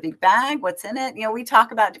 you've got a big bag, what's in it? We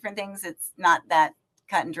talk about different things. It's not that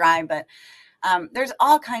cut and dry, but there's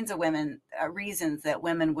all kinds of reasons that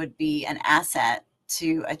women would be an asset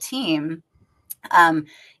to a team.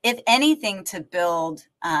 If anything, to build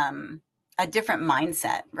a different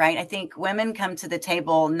mindset, right? I think women come to the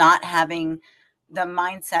table not having the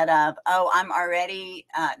mindset of, oh, I'm already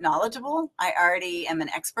knowledgeable. I already am an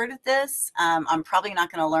expert at this. I'm probably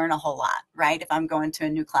not going to learn a whole lot, right? If I'm going to a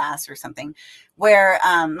new class or something. Where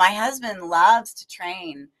my husband loves to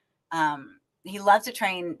train. He loves to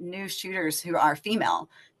train new shooters who are female,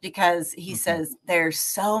 because he says they're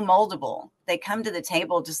so moldable. They come to the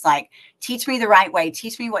table just like, teach me the right way,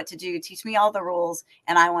 teach me what to do, teach me all the rules,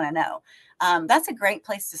 and I want to know. That's a great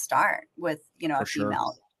place to start with, a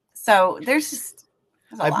female. So there's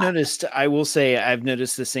I've noticed, I will say I've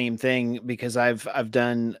noticed the same thing, because I've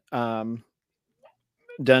done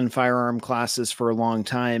firearm classes for a long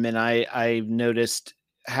time. And I've noticed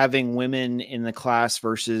having women in the class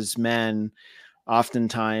versus men.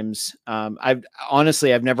 Oftentimes, I've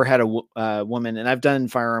never had a woman, and I've done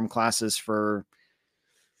firearm classes for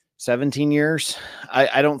 17 years.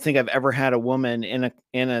 I don't think I've ever had a woman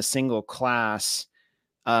in a single class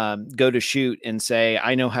go to shoot and say,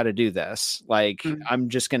 I know how to do this. Like, I'm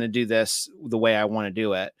just going to do this the way I want to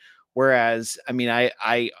do it. Whereas, I mean,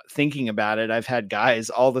 I thinking about it, I've had guys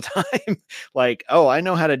all the time like, oh, I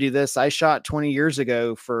know how to do this. I shot 20 years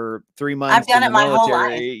ago for 3 months. I've done it my whole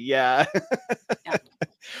life. Yeah.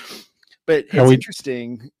 But it's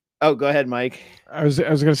interesting. Oh, go ahead, Mike. I was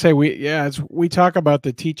going to say, we talk about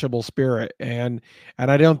the teachable spirit, and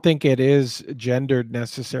I don't think it is gendered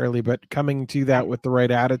necessarily, but coming to that with the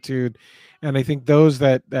right attitude. And I think those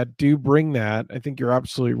that do bring that, I think you're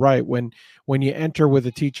absolutely right. When you enter with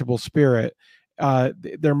a teachable spirit,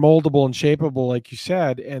 they're moldable and shapeable, like you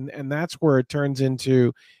said, and that's where it turns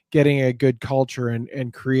into getting a good culture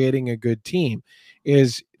and creating a good team.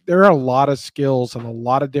 There are a lot of skills and a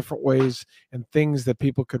lot of different ways and things that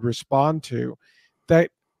people could respond to, that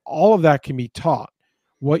all of that can be taught.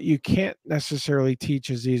 What you can't necessarily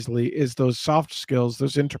teach as easily is those soft skills,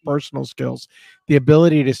 those interpersonal skills, the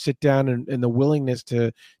ability to sit down and the willingness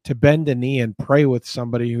to bend a knee and pray with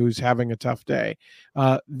somebody who's having a tough day.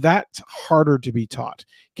 That's harder to be taught.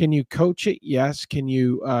 Can you coach it? Yes. Can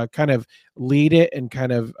you kind of lead it and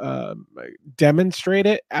kind of demonstrate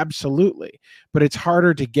it? Absolutely. But it's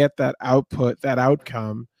harder to get that output, that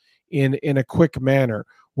outcome in a quick manner,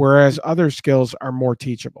 whereas other skills are more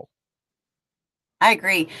teachable. I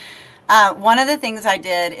agree. One of the things I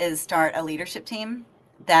did is start a leadership team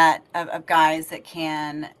of guys that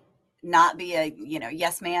can not be a,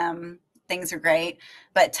 yes, ma'am, things are great,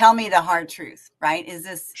 but tell me the hard truth, right? Is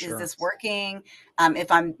this working?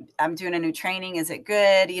 If I'm doing a new training, is it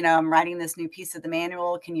good? I'm writing this new piece of the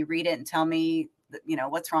manual. Can you read it and tell me,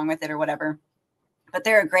 what's wrong with it or whatever? But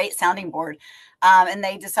they're a great sounding board. And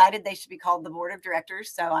they decided they should be called the board of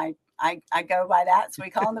directors. So I go by that. So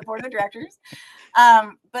we call them the board of directors.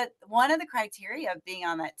 But one of the criteria of being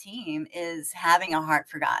on that team is having a heart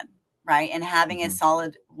for God, right? And having a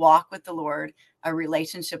solid walk with the Lord, a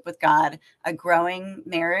relationship with God, a growing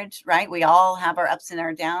marriage, right? We all have our ups and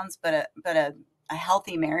our downs, but a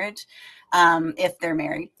healthy marriage, if they're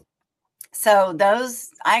married. So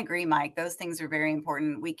I agree, Mike, those things are very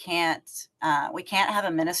important. We can't have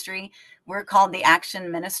a ministry. We're called the Action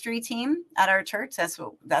Ministry Team at our church. That's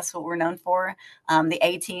what we're known for. The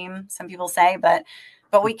A team, some people say, but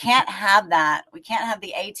we can't have that. We can't have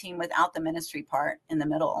the A team without the ministry part in the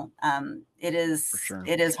middle. It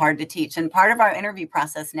is hard to teach. And part of our interview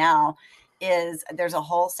process now is there's a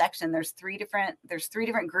whole section. There's three different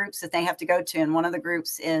groups that they have to go to. And one of the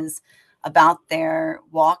groups is about their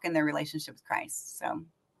walk and their relationship with Christ. So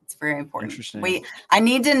it's very important. I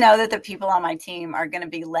need to know that the people on my team are going to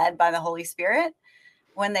be led by the Holy Spirit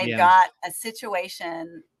when they've got a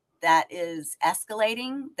situation that is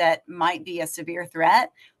escalating, that might be a severe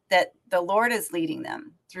threat, that the Lord is leading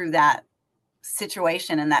them through that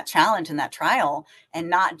situation and that challenge and that trial,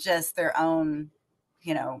 and not just their own,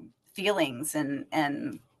 feelings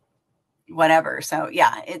and whatever. So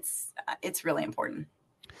yeah, it's really important.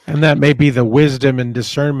 And that may be the wisdom and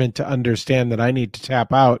discernment to understand that I need to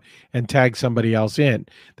tap out and tag somebody else in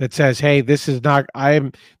that says, hey, this is not,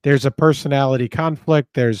 there's a personality conflict.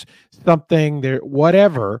 There's something there,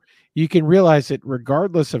 whatever. You can realize that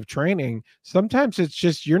regardless of training, sometimes it's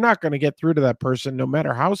just, you're not going to get through to that person, no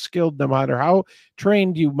matter how skilled, no matter how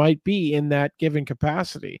trained you might be in that given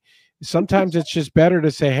capacity. Sometimes it's just better to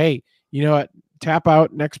say, hey, you know what, tap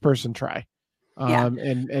out, next person try.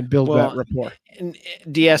 And build that rapport. And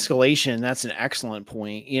de-escalation, that's an excellent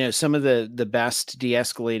point. You know, some of the best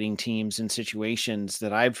de-escalating teams and situations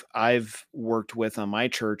that I've worked with on my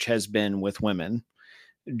church has been with women,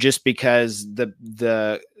 just because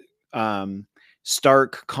the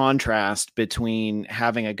stark contrast between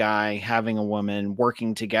having a guy, having a woman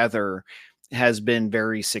working together has been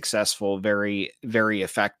very successful, very, very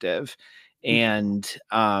effective. And,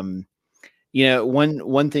 you know,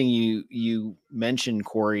 one thing you mentioned,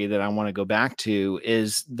 Corey, that I want to go back to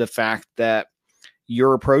is the fact that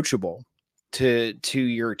you're approachable to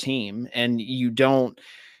your team, and you don't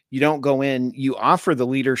go in, you offer the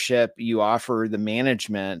leadership, you offer the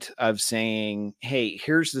management of saying, hey,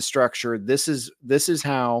 here's the structure. This is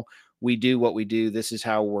how we do what we do. This is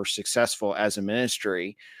how we're successful as a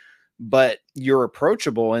ministry. But you're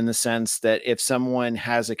approachable in the sense that if someone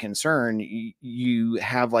has a concern, you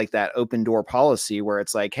have like that open door policy where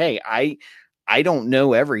it's like, hey, I don't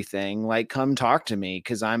know everything. Like, come talk to me,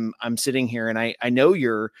 because I'm sitting here and I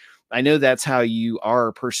know that's how you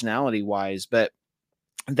are personality wise, but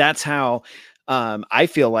that's how I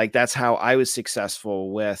feel like that's how I was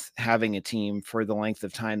successful with having a team for the length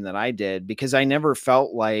of time that I did, because I never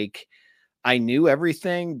felt like I knew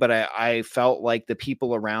everything, but I felt like the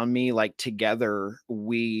people around me, like together,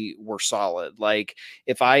 we were solid. Like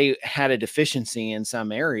if I had a deficiency in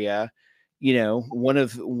some area, you know, one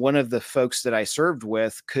of the folks that I served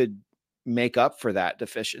with could make up for that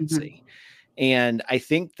deficiency. And I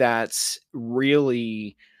think that's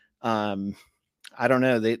really, I don't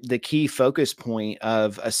know, the key focus point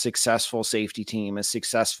of a successful safety team, a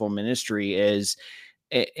successful ministry, is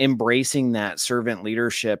embracing that servant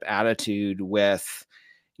leadership attitude with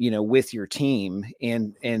your team.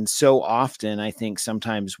 And so often, I think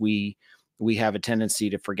sometimes we have a tendency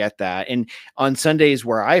to forget that. And on Sundays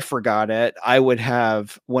where I forgot it, I would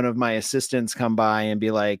have one of my assistants come by and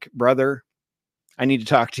be like, brother, I need to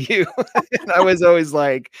talk to you. And I was always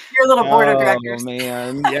like, your little board of directors.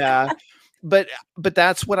 Man, yeah. But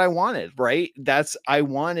that's what I wanted, right? I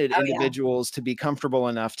wanted individuals to be comfortable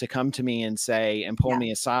enough to come to me and say, and pull me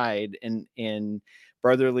aside in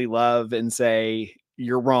brotherly love and say,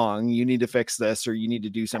 you're wrong. You need to fix this, or you need to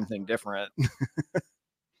do something different.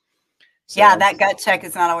 Yeah, that gut check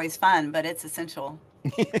is not always fun, but it's essential.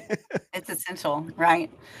 It's essential, right?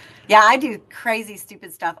 Yeah, I do crazy,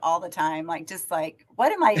 stupid stuff all the time. Like, just like,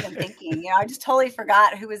 what am I even thinking? I just totally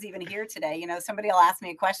forgot who was even here today. Somebody will ask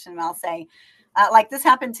me a question and I'll say, like this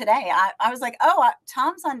happened today. I was like,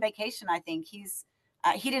 Tom's on vacation. I think he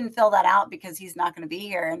didn't fill that out because he's not going to be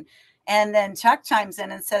here. And then Chuck chimes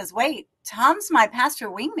in and says, wait, Tom's my pastor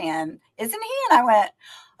wingman, isn't he? And I went,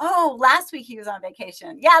 oh, last week he was on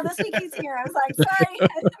vacation. Yeah, this week he's here. I was like, sorry,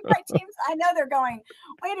 my teams, I know they're going,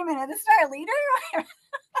 wait a minute, this is our leader?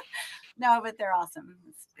 No, but they're awesome.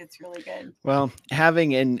 It's really good. Well,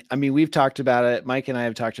 we've talked about it. Mike and I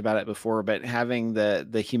have talked about it before, but having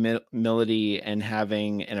the humility and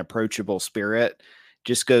having an approachable spirit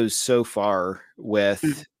just goes so far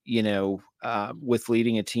with, with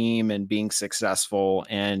leading a team and being successful,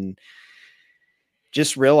 and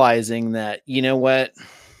just realizing that, you know what,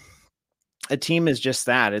 a team is just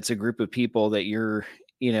that. It's a group of people that you're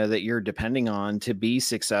depending on to be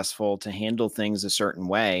successful, to handle things a certain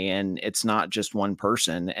way. And it's not just one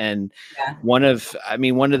person. And one of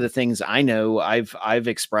the things I know I've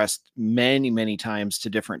expressed many, many times to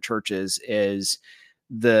different churches is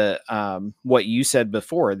the what you said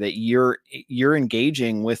before, that you're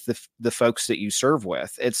engaging with the folks that you serve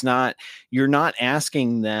with. You're not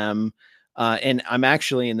asking them. And I'm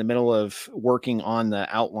actually in the middle of working on the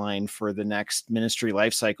outline for the next ministry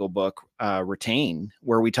lifecycle book, Retain,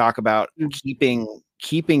 where we talk about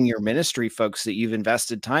keeping your ministry folks that you've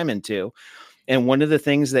invested time into. And one of the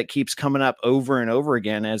things that keeps coming up over and over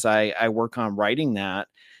again as I work on writing that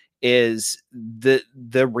is the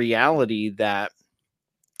reality that,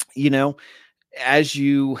 as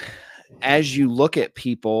you look at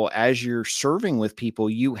people, as you're serving with people,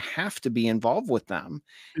 you have to be involved with them.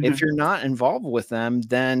 If you're not involved with them,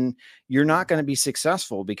 then you're not going to be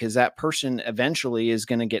successful, because that person eventually is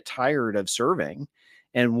going to get tired of serving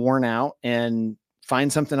and worn out and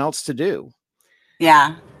find something else to do.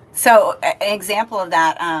 Yeah. So an example of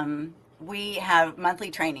that, we have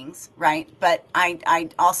monthly trainings, right? But I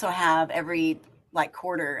also have every like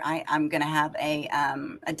quarter, I'm going to have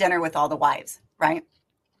a dinner with all the wives, right?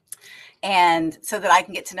 And so that I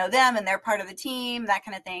can get to know them and they're part of the team, that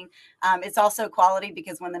kind of thing. It's also quality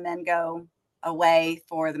because when the men go away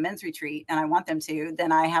for the men's retreat and I want them to,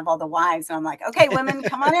 then I have all the wives and I'm like, okay, women,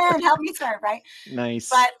 come on in, help me serve, right?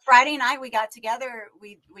 Nice. But Friday night we got together,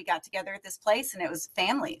 we got together at this place and it was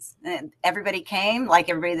families and everybody came, like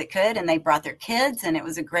everybody that could, and they brought their kids and it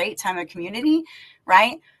was a great time of community,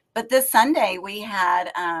 right? But this Sunday we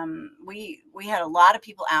had we had a lot of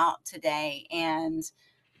people out today, and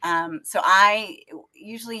so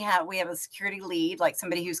we have a security lead, like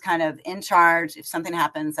somebody who's kind of in charge. If something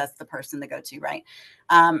happens, that's the person to go to, right?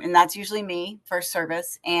 And that's usually me, first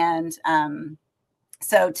service. And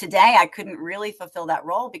so today I couldn't really fulfill that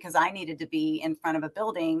role because I needed to be in front of a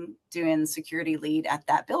building doing security lead at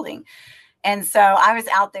that building. And so I was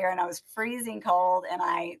out there and I was freezing cold, and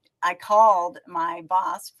I called my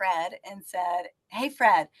boss, Fred, and said, hey,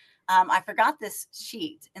 Fred, I forgot this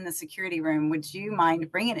sheet in the security room. Would you mind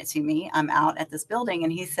bringing it to me? I'm out at this building.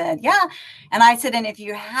 And he said, yeah. And I said, and if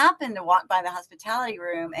you happen to walk by the hospitality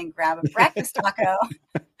room and grab a breakfast taco,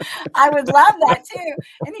 I would love that too.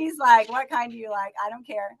 And he's like, what kind do you like? I don't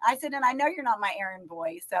care. I said, and I know you're not my errand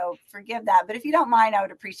boy, so forgive that. But if you don't mind, I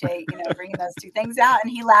would appreciate, bringing those two things out. And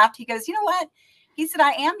he laughed. He goes, you know what? He said,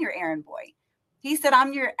 I am your errand boy. He said,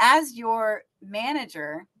 as your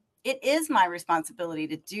manager, it is my responsibility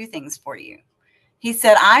to do things for you. He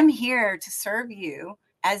said, I'm here to serve you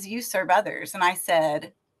as you serve others. And I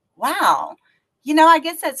said, wow, I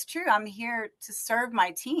guess that's true. I'm here to serve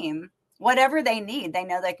my team. Whatever they need, they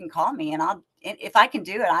know they can call me, and if I can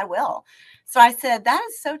do it, I will. So I said, that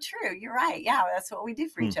is so true. You're right. Yeah, that's what we do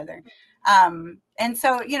for each other. And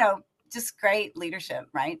so, just great leadership,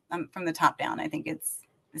 right? From the top down. I think it's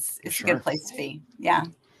a good place to be. Yeah.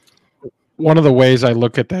 One of the ways I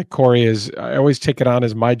look at that, Corey, is I always take it on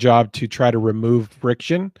as my job to try to remove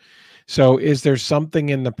friction. So is there something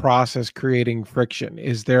in the process creating friction?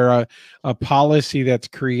 Is there a policy that's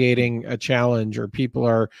creating a challenge, or people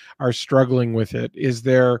are struggling with it? Is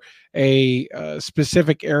there a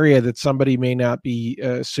specific area that somebody may not be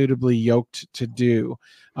suitably yoked to do?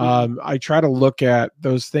 I try to look at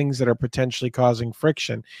those things that are potentially causing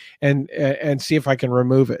friction and see if I can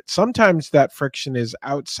remove it. Sometimes that friction is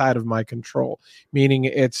outside of my control, meaning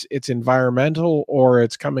it's environmental, or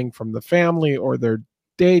it's coming from the family or their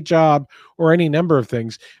day job, or any number of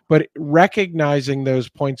things. But recognizing those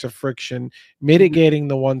points of friction, mitigating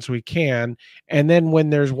the ones we can, and then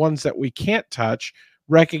when there's ones that we can't touch,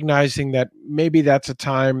 recognizing that maybe that's a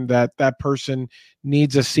time that person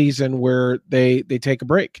needs a season where they take a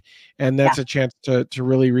break, and that's a chance to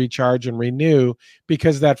really recharge and renew,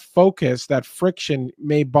 because that focus, that friction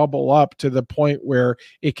may bubble up to the point where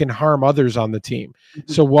it can harm others on the team.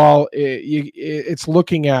 So while it's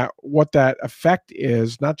looking at what that effect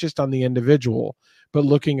is, not just on the individual, but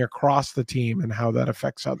looking across the team and how that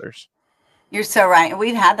affects others. You're so right.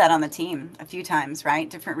 We've had that on the team a few times, right?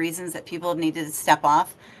 Different reasons that people have needed to step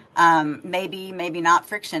off. Maybe not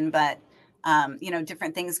friction, but,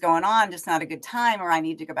 different things going on, just not a good time, or I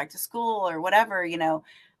need to go back to school or whatever,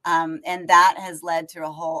 and that has led to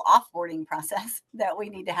a whole offboarding process that we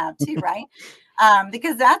need to have too, right?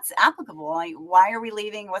 Because that's applicable. Like, why are we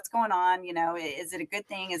leaving? What's going on? Is it a good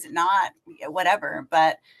thing? Is it not? Whatever.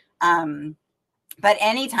 But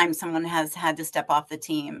anytime someone has had to step off the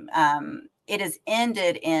team, it has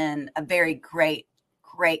ended in a very great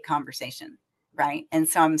conversation, right? And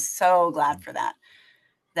so I'm so glad for that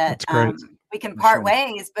we can part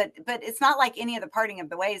ways, but it's not like any of the parting of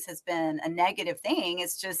the ways has been a negative thing.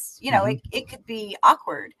 It's just, it could be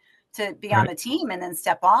awkward to be on a team and then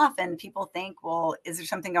step off, and people think, well, is there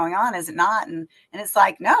something going on? Is it not? And it's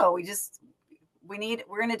like, no,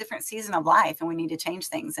 we're in a different season of life, and we need to change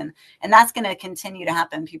things. And that's going to continue to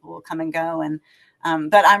happen. People will come and go. And,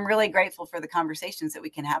 but I'm really grateful for the conversations that we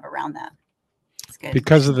can have around that. It's good.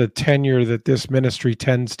 Because of the tenure that this ministry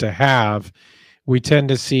tends to have, we tend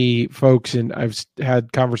to see folks, and I've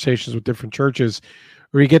had conversations with different churches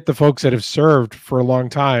where you get the folks that have served for a long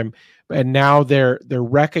time, and now they're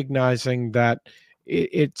recognizing that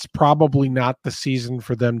it's probably not the season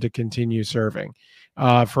for them to continue serving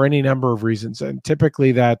for any number of reasons. And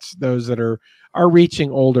typically that's those that are reaching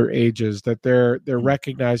older ages, that they're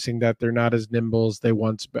recognizing that they're not as nimble as they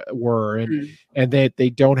once were, and that they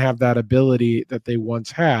don't have that ability that they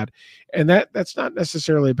once had. And that's not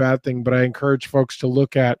necessarily a bad thing, but I encourage folks to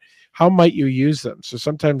look at how might you use them. So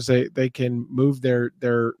sometimes they can move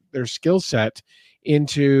their skill set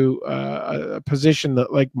into a position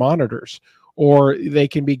that, like monitors, or they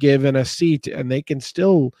can be given a seat and they can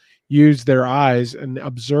still use their eyes and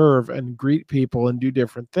observe and greet people and do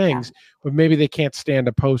different things, but maybe they can't stand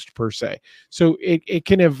a post per se. So it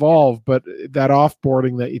can evolve, but that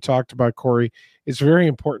offboarding that you talked about, Corey, is very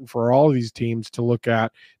important for all of these teams to look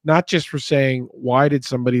at, not just for saying, why did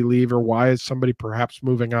somebody leave or why is somebody perhaps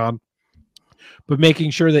moving on, but making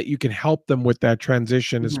sure that you can help them with that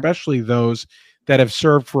transition, especially those that have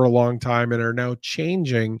served for a long time and are now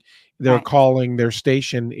changing their calling, their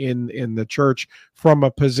station in the church from a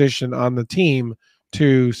position on the team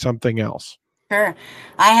to something else. Sure.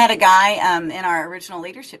 I had a guy in our original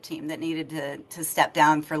leadership team that needed to step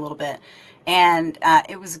down for a little bit. And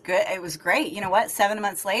it was good. It was great. You know what? 7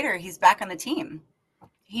 months later, he's back on the team.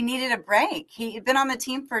 He needed a break. He had been on the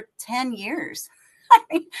team for 10 years.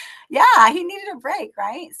 Yeah, he needed a break,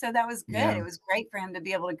 right? So that was good. Yeah. It was great for him to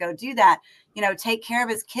be able to go do that, take care of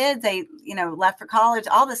his kids. They, left for college.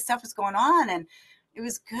 All this stuff was going on, and it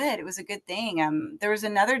was good. It was a good thing. There was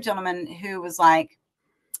another gentleman who was like,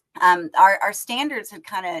 our standards had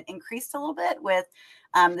kind of increased a little bit with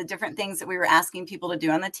the different things that we were asking people to do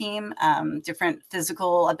on the team, different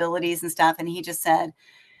physical abilities and stuff. And he just said,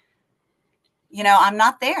 I'm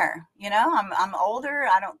not there, I'm older.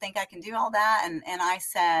 I don't think I can do all that. And I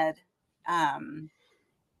said,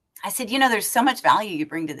 there's so much value you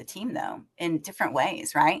bring to the team though, in different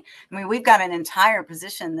ways. Right. I mean, we've got an entire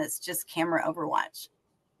position that's just camera overwatch.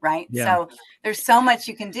 Right. Yeah. So there's so much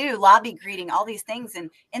you can do, lobby greeting, all these things. And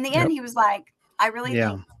in the end, he was like, I really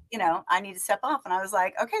think, I need to step off. And I was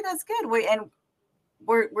like, okay, that's good.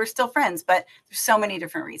 We're still friends, but there's so many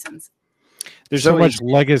different reasons. There's so much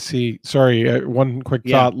legacy. Sorry, one quick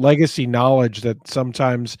thought. Legacy knowledge that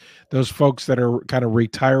sometimes those folks that are kind of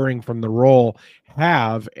retiring from the role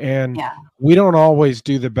have, and we don't always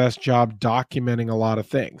do the best job documenting a lot of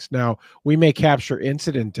things. Now, we may capture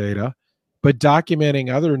incident data, but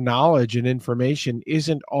documenting other knowledge and information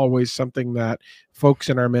isn't always something that folks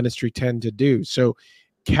in our ministry tend to do. So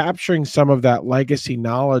capturing some of that legacy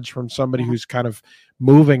knowledge from somebody who's kind of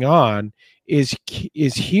moving on is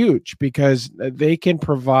huge, because they can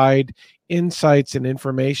provide insights and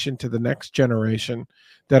information to the next generation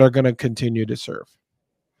that are going to continue to serve.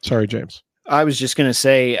 Sorry, James. I was just going to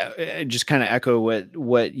say, just kind of echo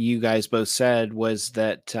what you guys both said, was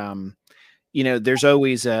that, there's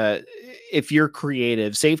always if you're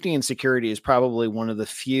creative, safety and security is probably one of the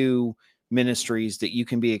few ministries that you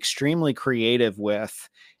can be extremely creative with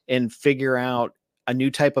and figure out a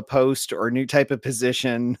new type of post or a new type of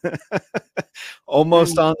position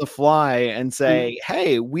almost on the fly and say,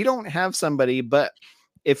 hey, we don't have somebody, but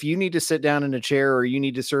if you need to sit down in a chair or you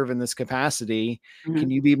need to serve in this capacity,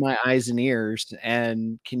 can you be my eyes and ears?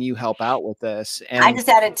 And can you help out with this? And I just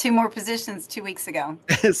added 2 more positions 2 weeks ago.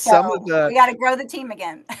 We got to grow the team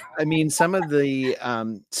again. I mean, some of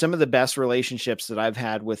the best relationships that I've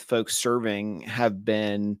had with folks serving have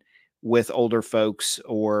been with older folks,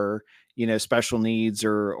 or special needs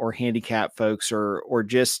or handicapped folks, or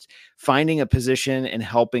just finding a position and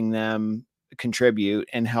helping them contribute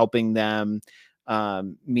and helping them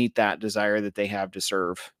meet that desire that they have to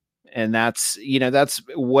serve. And that's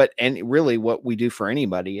what we do for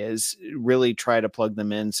anybody, is really try to plug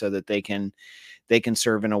them in so that they can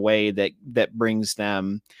serve in a way that brings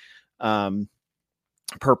them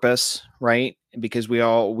purpose, right? Because we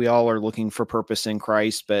all are looking for purpose in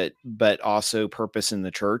Christ, but also purpose in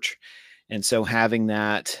the church. And so having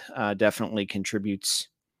that definitely contributes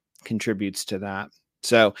to that.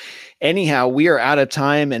 So anyhow, we are out of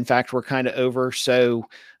time. In fact, we're kind of over. So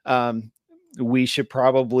we should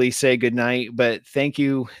probably say goodnight, but thank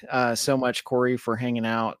you so much, Corey, for hanging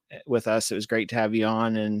out with us. It was great to have you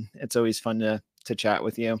on, and it's always fun to chat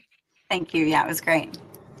with you. Thank you. Yeah, it was great.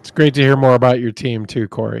 It's great to hear more about your team too,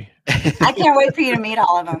 Corey. I can't wait for you to meet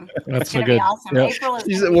all of them. That's going to be awesome. Yep. April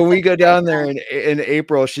is when we go down there in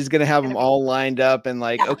April, she's going to have them all lined up and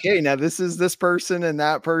okay, now this is this person and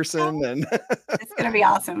that person. And it's going to be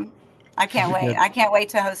awesome. I can't wait. I can't wait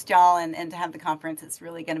to host y'all and to have the conference. It's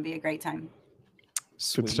really going to be a great time.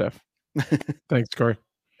 Good stuff. Thanks, Corey.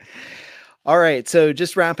 All right. So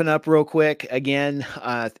just wrapping up real quick. Again,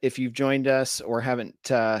 if you've joined us or haven't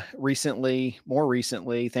more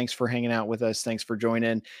recently, thanks for hanging out with us. Thanks for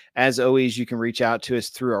joining. As always, you can reach out to us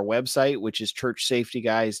through our website, which is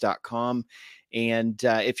churchsafetyguys.com. And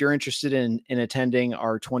if you're interested in attending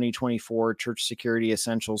our 2024 Church Security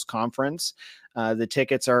Essentials Conference, the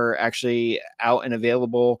tickets are actually out and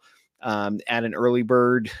available at an early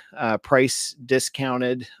bird price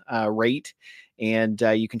discounted rate. And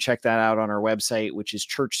you can check that out on our website, which is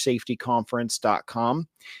churchsafetyconference.com.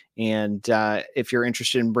 And if you're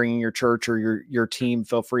interested in bringing your church or your team,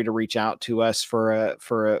 feel free to reach out to us for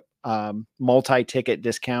a multi-ticket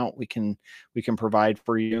discount we can provide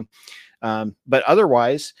for you. But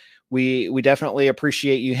otherwise, we definitely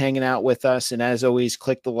appreciate you hanging out with us. And as always,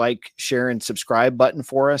 click the like, share, and subscribe button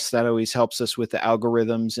for us. That always helps us with the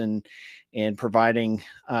algorithms and providing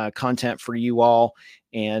content for you all.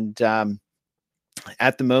 And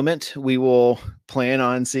at the moment, we will plan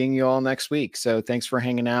on seeing you all next week. So thanks for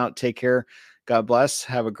hanging out. Take care. God bless.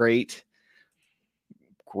 Have a great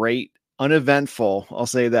uneventful, I'll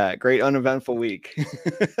say that, great uneventful week.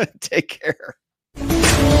 Take care.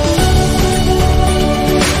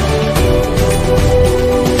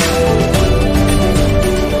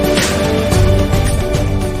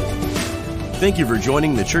 Thank you for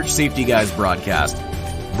joining the Church Safety Guys broadcast,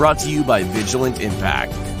 brought to you by Vigilant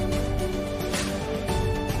Impact.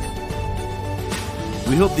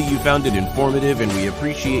 We hope that you found it informative, and we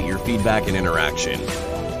appreciate your feedback and interaction.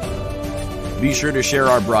 Be sure to share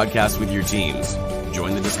our broadcast with your teams,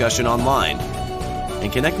 join the discussion online,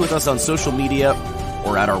 and connect with us on social media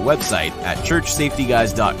or at our website at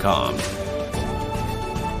churchsafetyguys.com.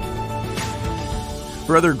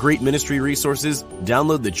 For other great ministry resources,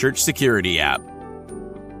 download the Church Security app.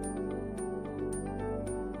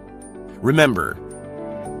 Remember,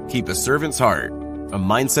 keep a servant's heart, a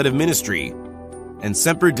mindset of ministry, and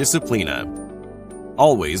semper disciplina.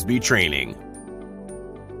 Always be training.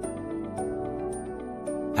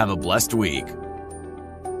 Have a blessed week.